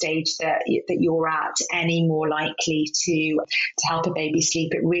age or stage that you're at, any more likely to help a baby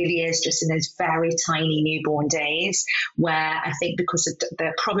sleep. It really is just in those very tiny newborn days, where I think because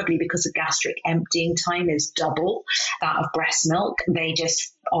the gastric emptying time is double that of breast milk, they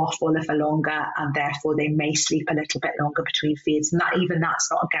just are fuller for longer, and therefore they may sleep a little bit longer between feeds, and that's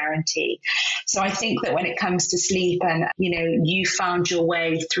not a guarantee. So I think that when it comes to sleep, and you found your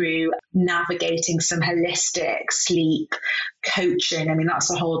way through navigating some holistic sleep coaching. I mean,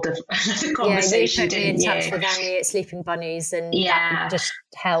 that's a whole different conversation. You put me in touch with Annie at Sleeping Bunnies, and that just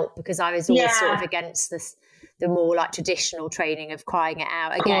helped, because I was always sort of against this, the more like traditional training of crying it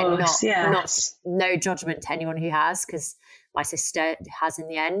out. Again, no judgment to anyone who has, because my sister has in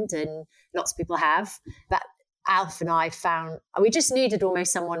the end, and lots of people have. But Alf and I found we just needed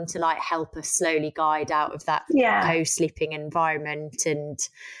almost someone to like help us slowly guide out of that co-sleeping environment and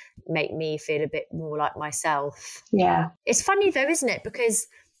make me feel a bit more like myself. Yeah. It's funny though, isn't it? Because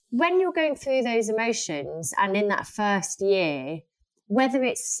when you're going through those emotions, and in that first year, whether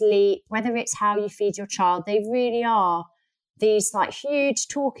it's sleep, whether it's how you feed your child, they really are these like huge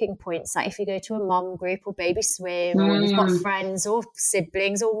talking points. Like if you go to a mum group or baby swim, or you've got friends or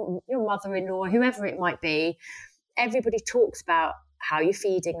siblings or your mother-in-law, whoever it might be, everybody talks about how you're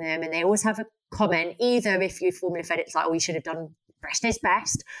feeding them, and they always have a comment. Either if you formula fed, it's like, oh, you should have done breast is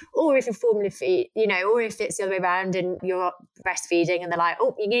best, or if you're formula feed, or if it's the other way around and you're breastfeeding and they're like,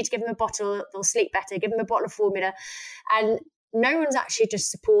 oh, you need to give them a bottle, they'll sleep better, give them a bottle of formula. And no one's actually just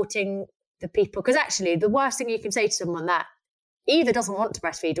supporting the people, because actually the worst thing you can say to someone that either doesn't want to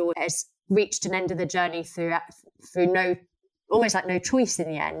breastfeed or has reached an end of the journey through almost like no choice in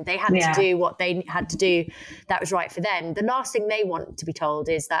the end. They had to do what they had to do that was right for them. The last thing they want to be told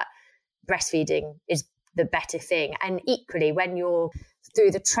is that breastfeeding is the better thing. And equally, when you're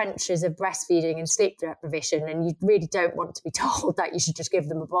through the trenches of breastfeeding and sleep deprivation, and you really don't want to be told that you should just give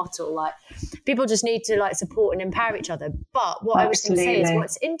them a bottle, like people just need to like support and empower each other. But what I was going to say is,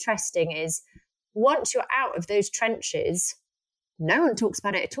 what's interesting is once you're out of those trenches, no one talks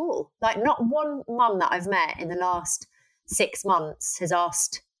about it at all. Like not one mum that I've met in the last 6 months has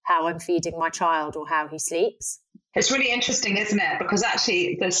asked how I'm feeding my child or how he sleeps. It's really interesting, isn't it? Because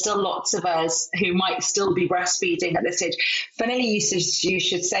actually there's still lots of us who might still be breastfeeding at this stage. Funnily, you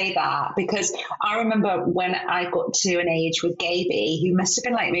should say that, because I remember when I got to an age with Gaby, he must have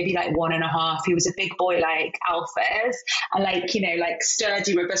been like maybe like 1.5. He was a big boy like Alpha is, and like, you know, like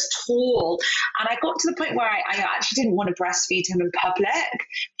sturdy, robust, tall. And I got to the point where I actually didn't want to breastfeed him in public,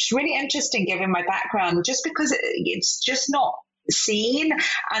 which is really interesting given my background, just because it's just not seen,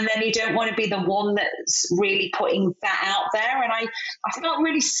 and then you don't want to be the one that's really putting that out there. And I felt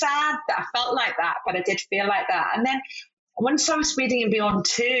really sad that I felt like that, but I did feel like that. And then once I was feeding him Beyond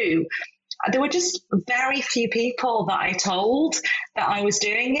 2, there were just very few people that I told that I was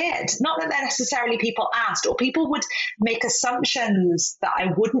doing it. Not that necessarily people asked, or people would make assumptions that I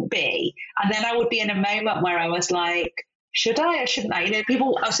wouldn't be, and then I would be in a moment where I was like, should I or shouldn't I? You know,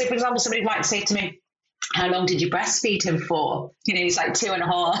 people, I'll say, for example, somebody might say to me, how long did you breastfeed him for? You know, he's like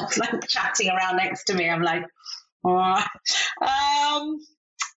 2.5, like chatting around next to me. I'm like, you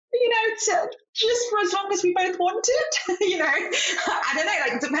know, just for as long as we both wanted, you know, I don't know,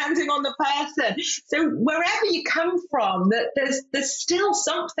 like depending on the person. So wherever you come from, there's still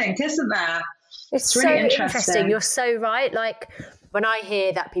something, isn't there? It's really so interesting. You're so right. Like when I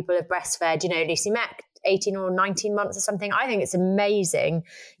hear that people have breastfed, you know, Lucy Mack, 18 or 19 months or something, I think it's amazing.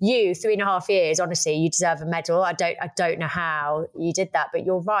 You, 3.5 years, honestly, you deserve a medal. I don't know how you did that, but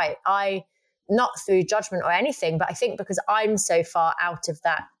you're right. Not through judgment or anything, but I think because I'm so far out of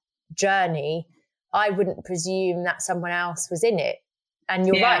that journey, I wouldn't presume that someone else was in it. And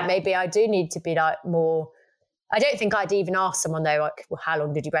you're right, maybe I do need to be like more, I don't think I'd even ask someone though, like, well, how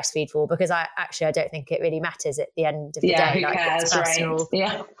long did you breastfeed for? Because I don't think it really matters at the end of the day. Who cares, it's personal. Right?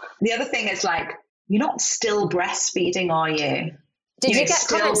 Yeah. The other thing is like, you're not still breastfeeding, are you? Did you get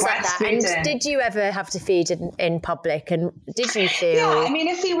comments like that? And did you ever have to feed in public? And did you feel? Yeah, I mean,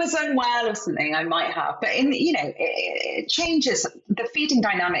 if he was unwell or something, I might have. But it changes. The feeding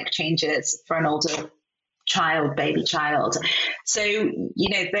dynamic changes for an older baby child. So, you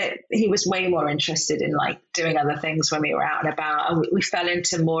know, that he was way more interested in like doing other things when we were out and about. And we fell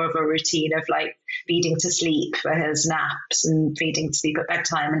into more of a routine of like feeding to sleep for his naps and feeding to sleep at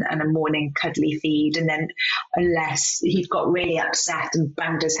bedtime and a morning cuddly feed. And then unless he'd got really upset and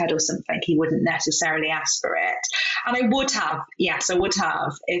banged his head or something, he wouldn't necessarily ask for it. And I would have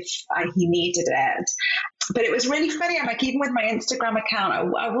if he needed it. But it was really funny. I'm like, even with my Instagram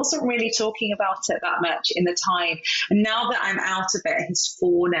account, I wasn't really talking about it that much in the time. And now that I'm out of it, he's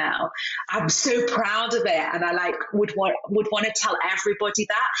 4 now, I'm so proud of it. And I like would want to tell everybody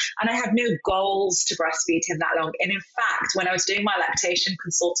that. And I have no goals to breastfeed him that long. And in fact, when I was doing my lactation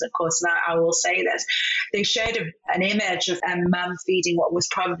consultant course, and I will say this, they showed an image of a mum feeding what was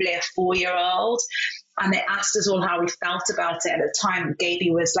probably a 4-year-old. And they asked us all how we felt about it. At the time, Gaby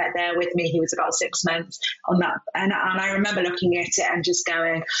was like there with me. He was about 6 months on that. And I remember looking at it and just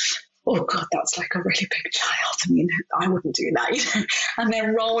going, oh God, that's like a really big child. I mean, I wouldn't do that, you know. And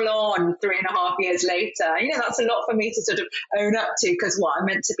then roll on 3.5 years later. You know, that's a lot for me to sort of own up to, because what I'm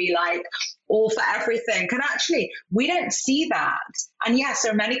meant to be like all for everything. And actually, we don't see that. And yes,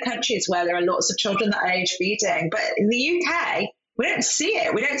 there are many countries where there are lots of children that are age feeding. But in the UK, we don't see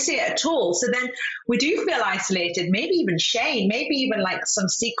it. We don't see it at all. So then we do feel isolated, maybe even shame, maybe even like some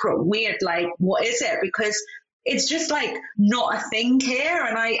secret weird, like, what is it? Because it's just like not a thing here.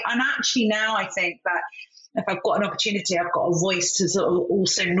 And actually now I think that if I've got an opportunity, I've got a voice to sort of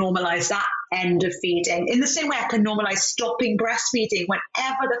also normalize that end of feeding in the same way I can normalize stopping breastfeeding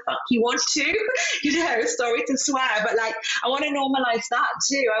whenever the fuck you want to, you know, sorry to swear, but like, I want to normalize that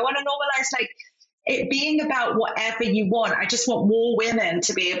too. I want to normalize like, it being about whatever you want. I just want more women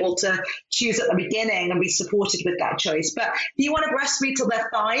to be able to choose at the beginning and be supported with that choice. But if you want to breastfeed till they're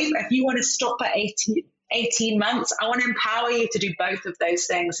 5, if you want to stop at 18 months, I want to empower you to do both of those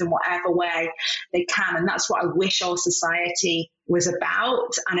things in whatever way they can. And that's what I wish our society was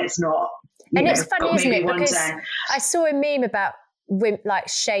about. And it's not. And it's funny, isn't it? Because I saw a meme about like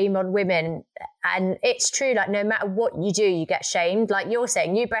shame on women, and it's true, like no matter what you do you get shamed. Like you're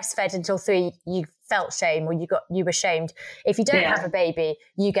saying, you breastfed until 3, you felt shame, or you were shamed. If you don't have a baby,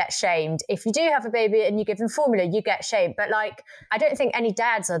 you get shamed. If you do have a baby and you give them formula, you get shamed. But like, I don't think any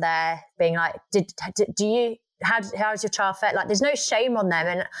dads are there being like, how's your child fed? Like there's no shame on them.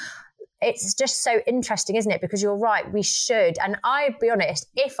 And it's just so interesting, isn't it? Because you're right, we should. And I'll be honest,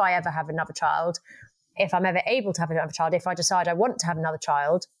 if I ever have another child, if I'm ever able to have another child, if I decide I want to have another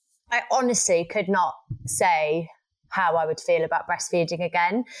child, I honestly could not say how I would feel about breastfeeding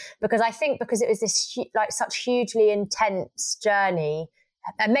again. Because I think because it was this such hugely intense journey,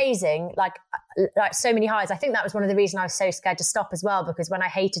 amazing, like so many highs. I think that was one of the reasons I was so scared to stop as well, because when I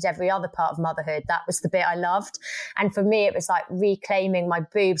hated every other part of motherhood, that was the bit I loved. And for me, it was like reclaiming my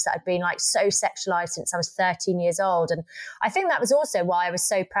boobs that had been like so sexualized since I was 13 years old. And I think that was also why I was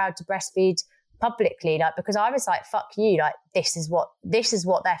so proud to breastfeed publicly, like, because I was like, fuck you, like this is what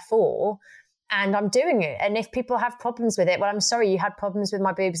they're for. And I'm doing it. And if people have problems with it, well, I'm sorry, you had problems with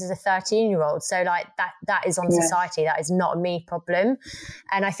my boobs as a 13-year-old. So like that is on society. That is not a me problem.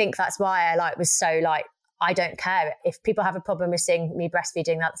 And I think that's why I was so like, I don't care. If people have a problem with seeing me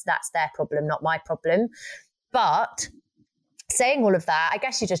breastfeeding, that's their problem, not my problem. But saying all of that, I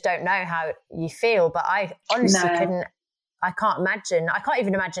guess you just don't know how you feel. But I honestly I can't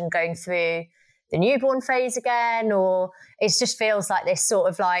even imagine going through the newborn phase again, or it just feels like this sort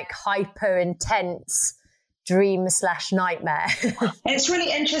of like hyper intense dream/nightmare. It's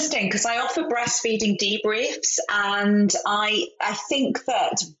really interesting because I offer breastfeeding debriefs, and I think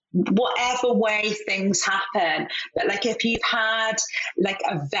that whatever way things happen, but like if you've had like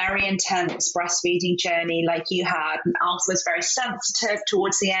a very intense breastfeeding journey like you had, and Alf was very sensitive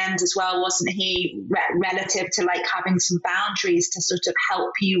towards the end as well, wasn't he, relative to like having some boundaries to sort of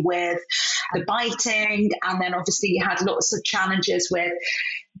help you with the biting, and then obviously you had lots of challenges with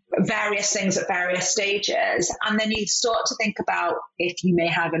various things at various stages, and then you start to think about if you may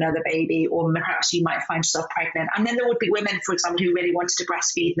have another baby, or perhaps you might find yourself pregnant. And then there would be women, for example, who really wanted to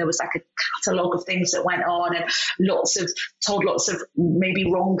breastfeed, and there was like a catalogue of things that went on, and told lots of maybe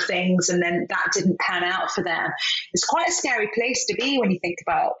wrong things, and then that didn't pan out for them. It's quite a scary place to be when you think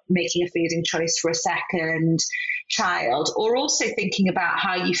about making a feeding choice for a second child, or also thinking about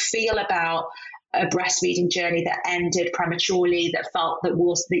how you feel about a breastfeeding journey that ended prematurely, that felt that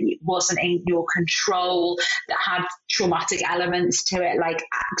wasn't in your control, that had traumatic elements to it, like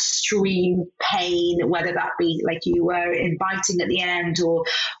extreme pain, whether that be like you were in biting at the end or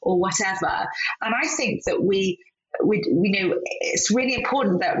whatever. And I think that we know it's really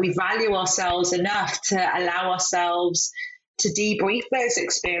important that we value ourselves enough to allow ourselves to debrief those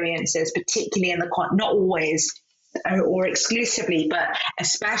experiences, particularly in the not always or exclusively, but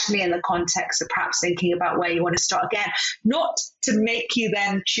especially in the context of perhaps thinking about where you want to start again, not to make you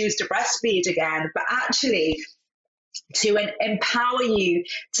then choose to breastfeed again, but actually to empower you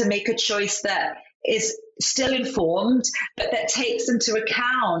to make a choice that is still informed, but that takes into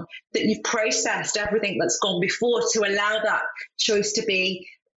account that you've processed everything that's gone before, to allow that choice to be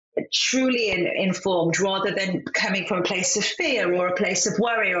truly informed, rather than coming from a place of fear or a place of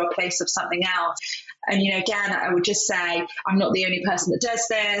worry or a place of something else. And, again, I would just say I'm not the only person that does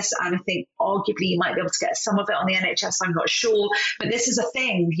this. And I think arguably you might be able to get some of it on the NHS. I'm not sure. But this is a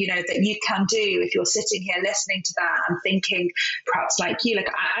thing, that you can do if you're sitting here listening to that and thinking, perhaps like you, like,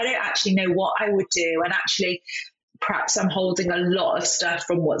 I don't actually know what I would do. And actually, perhaps I'm holding a lot of stuff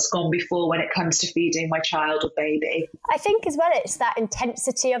from what's gone before when it comes to feeding my child or baby. I think as well, it's that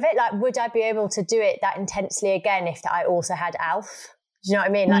intensity of it. Like, would I be able to do it that intensely again if I also had Alf? Do you know what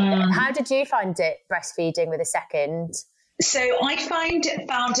I mean? Like, how did you find it breastfeeding with a second? So I found it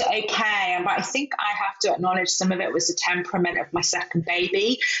okay, but I think I have to acknowledge some of it was the temperament of my second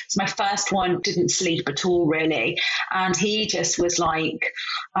baby. So my first one didn't sleep at all, really. And he just was like,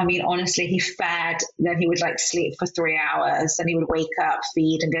 I mean, honestly, he fed, then he would like sleep for 3 hours, then he would wake up,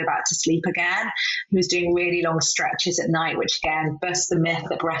 feed, and go back to sleep again. He was doing really long stretches at night, which again busts the myth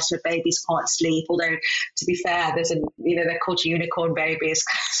that breastfed babies can't sleep. Although, to be fair, they're called unicorn babies.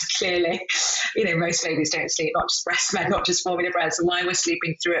 Clearly, most babies don't sleep, not just breastfed, not just formula breast, and mine was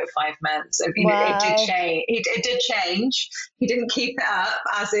sleeping through at 5 months. So, wow. It did change. It did change. He didn't keep it up,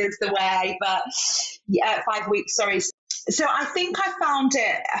 as is the way, but 5 weeks. Sorry. So I think I found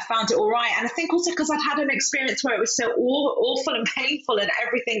it all right, and I think also because I'd had an experience where it was so awful and painful and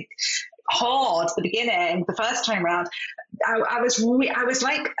everything hard at the beginning, the first time around. I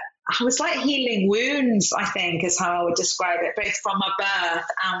was like healing wounds, I think, is how I would describe it, both from my birth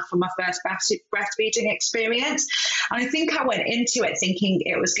and from my first breastfeeding experience. And I think I went into it thinking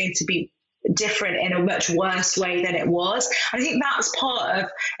it was going to be different in a much worse way than it was. And I think that's part of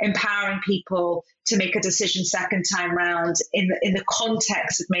empowering people to make a decision second time round in the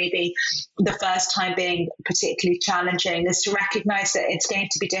context of maybe the first time being particularly challenging, is to recognize that it's going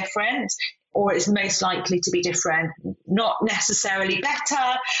to be different, or it's most likely to be different, not necessarily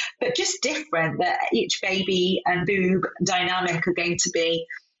better, but just different, that each baby and boob dynamic are going to be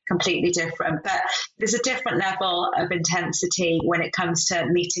completely different. But there's a different level of intensity when it comes to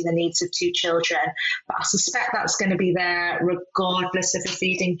meeting the needs of two children. But I suspect that's going to be there regardless of a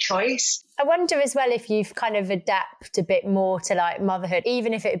feeding choice. I wonder as well if you've kind of adapted a bit more to like motherhood.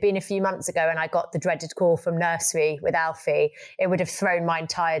 Even if it had been a few months ago and I got the dreaded call from nursery with Alfie, it would have thrown my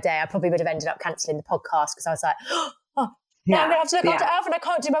entire day. I probably would have ended up cancelling the podcast because I was like, now I'm going to have to look after Alf and I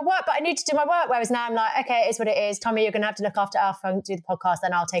can't do my work, but I need to do my work. Whereas now I'm like, okay, it is what it is. Tommy, you're going to have to look after Alf and do the podcast,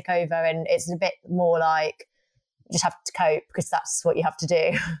 then I'll take over. And it's a bit more like you just have to cope because that's what you have to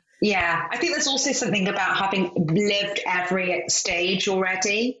do. Yeah, I think there's also something about having lived every stage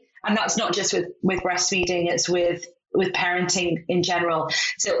already. And that's not just with breastfeeding, it's with parenting in general.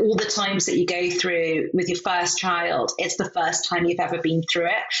 So all the times that you go through with your first child, it's the first time you've ever been through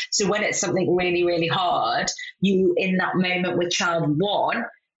it. So when it's something really, really hard, you in that moment with child one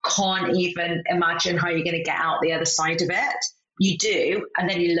can't even imagine how you're going to get out the other side of it. You do, and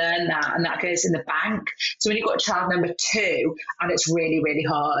then you learn that, and that goes in the bank. So when you've got child number two and it's really, really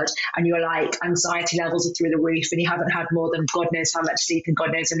hard and you're like anxiety levels are through the roof and you haven't had more than God knows how much sleep and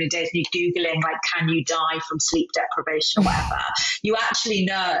God knows how many days, and you're Googling like, can you die from sleep deprivation or whatever, you actually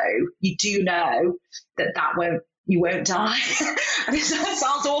know, you do know you won't die. I mean, that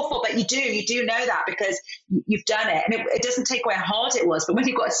sounds awful, but you do know that because you've done it. And it doesn't take away how hard it was, but when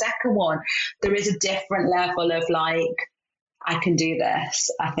you've got a second one, there is a different level of like, I can do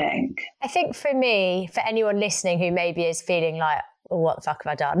this, I think. I think for me, for anyone listening who maybe is feeling like, oh, what the fuck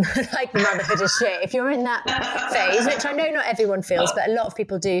have I done? Like the motherhood is shit. If you're in that phase, which I know not everyone feels, but a lot of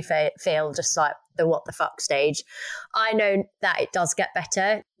people do feel just like the what the fuck stage. I know that it does get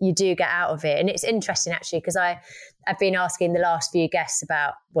better. You do get out of it. And it's interesting actually, because I've been asking the last few guests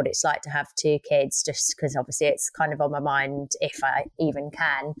about what it's like to have two kids, just because obviously it's kind of on my mind if I even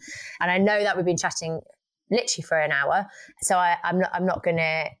can. And I know that we've been chatting literally for an hour. So I'm not going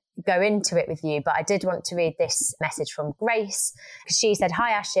to go into it with you, but I did want to read this message from Grace, because she said,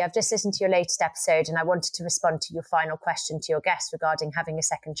 "Hi Ashley, I've just listened to your latest episode and I wanted to respond to your final question to your guest regarding having a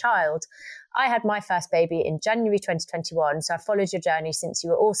second child. I had my first baby in January 2021, so I followed your journey since you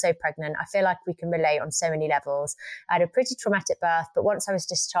were also pregnant. I feel like we can relate on so many levels. I had a pretty traumatic birth, but once I was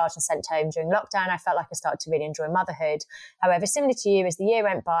discharged and sent home during lockdown, I felt like I started to really enjoy motherhood. However, similar to you, as the year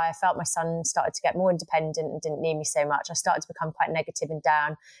went by, I felt my son started to get more independent and didn't need me so much. I started to become quite negative and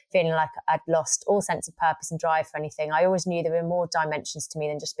down, feeling like I'd lost all sense of purpose and drive for anything. I always knew there were more dimensions to me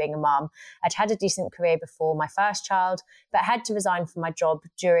than just being a mum. I'd had a decent career before my first child, but had to resign from my job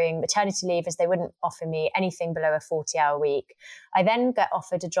during maternity leave as they wouldn't offer me anything below a 40-hour week. I then got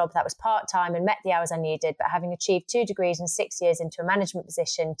offered a job that was part-time and met the hours I needed, but having achieved 2 degrees and 6 years into a management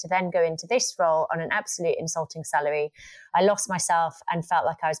position to then go into this role on an absolute insulting salary, I lost myself and felt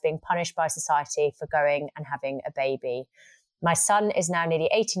like I was being punished by society for going and having a baby. My son is now nearly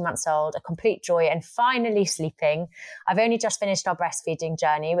 18 months old, a complete joy, and finally sleeping. I've only just finished our breastfeeding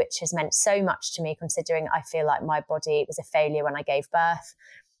journey, which has meant so much to me considering I feel like my body was a failure when I gave birth.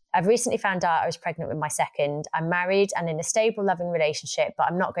 I've recently found out I was pregnant with my second. I'm married and in a stable, loving relationship, but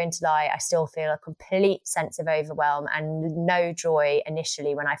I'm not going to lie, I still feel a complete sense of overwhelm and no joy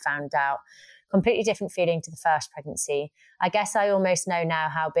initially when I found out. Completely different feeling to the first pregnancy. I guess I almost know now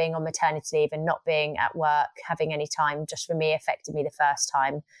how being on maternity leave and not being at work, having any time just for me affected me the first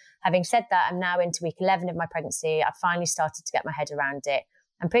time. Having said that, I'm now into week 11 of my pregnancy. I've finally started to get my head around it.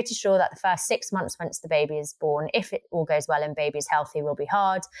 I'm pretty sure that the first 6 months once the baby is born, if it all goes well and baby is healthy, will be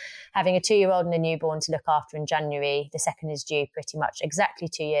hard. Having a 2-year-old and a newborn to look after in January, the second is due pretty much exactly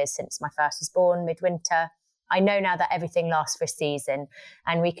 2 years since my first was born, midwinter. I know now that everything lasts for a season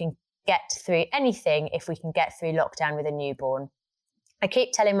and we can get through anything if we can get through lockdown with a newborn. I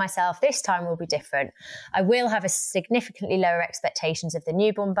keep telling myself this time will be different. I will have a significantly lower expectations of the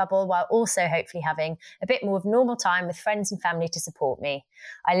newborn bubble while also hopefully having a bit more of normal time with friends and family to support me.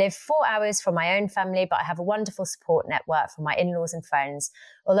 I live 4 hours from my own family, but I have a wonderful support network from my in-laws and friends.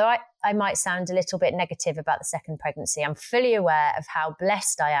 Although I might sound a little bit negative about the second pregnancy, I'm fully aware of how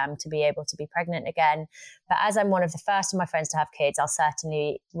blessed I am to be able to be pregnant again. But as I'm one of the first of my friends to have kids, I'll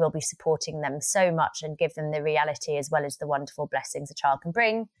certainly will be supporting them so much and give them the reality as well as the wonderful blessings a child can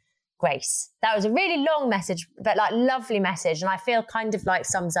bring. Grace. That was a really long message, but like lovely message. And I feel kind of like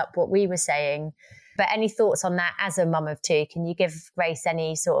sums up what we were saying. But any thoughts on that as a mum of two? Can you give Grace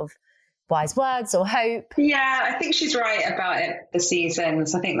any sort of wise words or hope? Yeah, I think she's right about it, the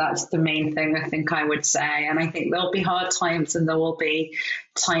seasons. I think that's the main thing I think I would say. And I think there'll be hard times and there will be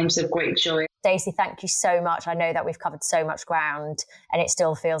times of great joy. Stacey, thank you so much. I know that we've covered so much ground and it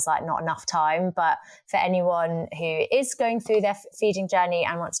still feels like not enough time. But for anyone who is going through their feeding journey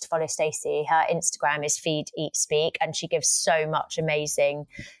and wants to follow Stacey, her Instagram is Feed, Eat, Speak, and she gives so much amazing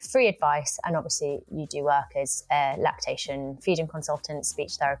free advice. And obviously you do work as a lactation feeding consultant,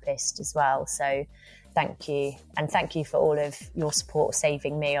 speech therapist as well. So thank you. And thank you for all of your support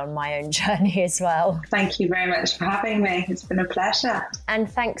saving me on my own journey as well. Thank you very much for having me. It's been a pleasure.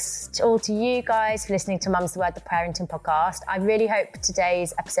 And thanks to you guys for listening to Mum's the Word, the parenting podcast. I really hope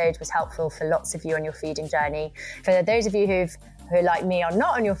today's episode was helpful for lots of you on your feeding journey. For those of you who like me are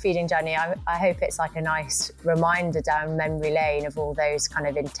not on your feeding journey, I hope it's like a nice reminder down memory lane of all those kind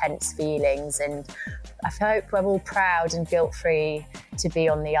of intense feelings. And I hope we're all proud and guilt-free to be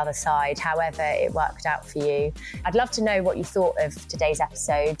on the other side, however it worked out for you. I'd love to know what you thought of today's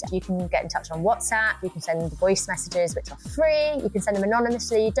episode. You can get in touch on WhatsApp. You can send voice messages, which are free. You can send them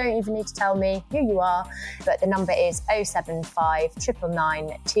anonymously. You don't even need to tell me who you are. But the number is 075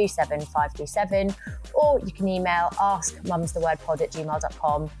 999 27537. Or you can email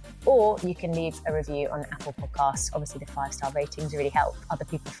askmumsthewordpod@gmail.com. Or you can leave a review on Apple Podcasts. Obviously, the 5-star ratings really help other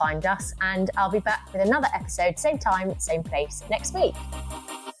people find us. And I'll be back with another episode, same time, same place, next week.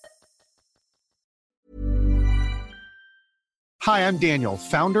 Hi, I'm Daniel,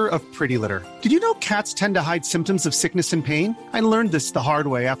 founder of Pretty Litter. Did you know cats tend to hide symptoms of sickness and pain? I learned this the hard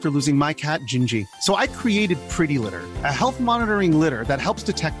way after losing my cat, Gingy. So I created Pretty Litter, a health monitoring litter that helps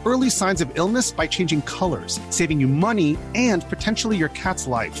detect early signs of illness by changing colors, saving you money and potentially your cat's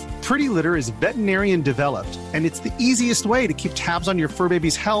life. Pretty Litter is veterinarian developed, and it's the easiest way to keep tabs on your fur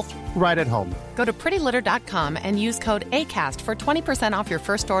baby's health right at home. Go to prettylitter.com and use code ACAST for 20% off your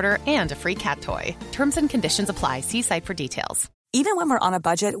first order and a free cat toy. Terms and conditions apply. See site for details. Even when we're on a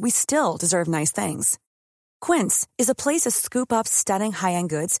budget, we still deserve nice things. Quince is a place to scoop up stunning high-end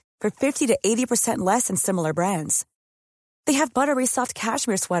goods for 50 to 80% less than similar brands. They have buttery soft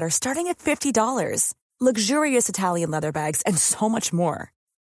cashmere sweaters starting at $50, luxurious Italian leather bags, and so much more.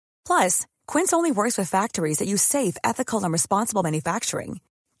 Plus, Quince only works with factories that use safe, ethical, and responsible manufacturing.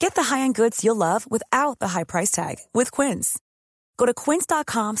 Get the high-end goods you'll love without the high price tag with Quince. Go to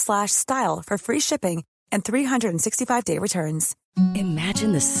quince.com/style for free shipping and 365-day returns.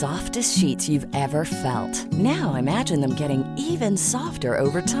 Imagine the softest sheets you've ever felt. Now imagine them getting even softer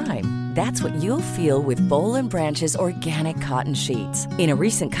over time. That's what you'll feel with Boll & Branch's organic cotton sheets. In a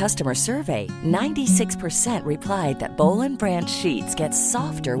recent customer survey, 96% replied that Boll & Branch sheets get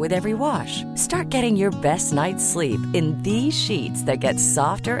softer with every wash. Start getting your best night's sleep in these sheets that get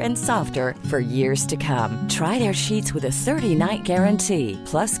softer and softer for years to come. Try their sheets with a 30-night guarantee.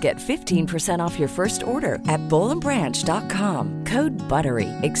 Plus, get 15% off your first order at bollandbranch.com. Code BUTTERY.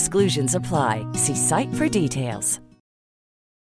 Exclusions apply. See site for details.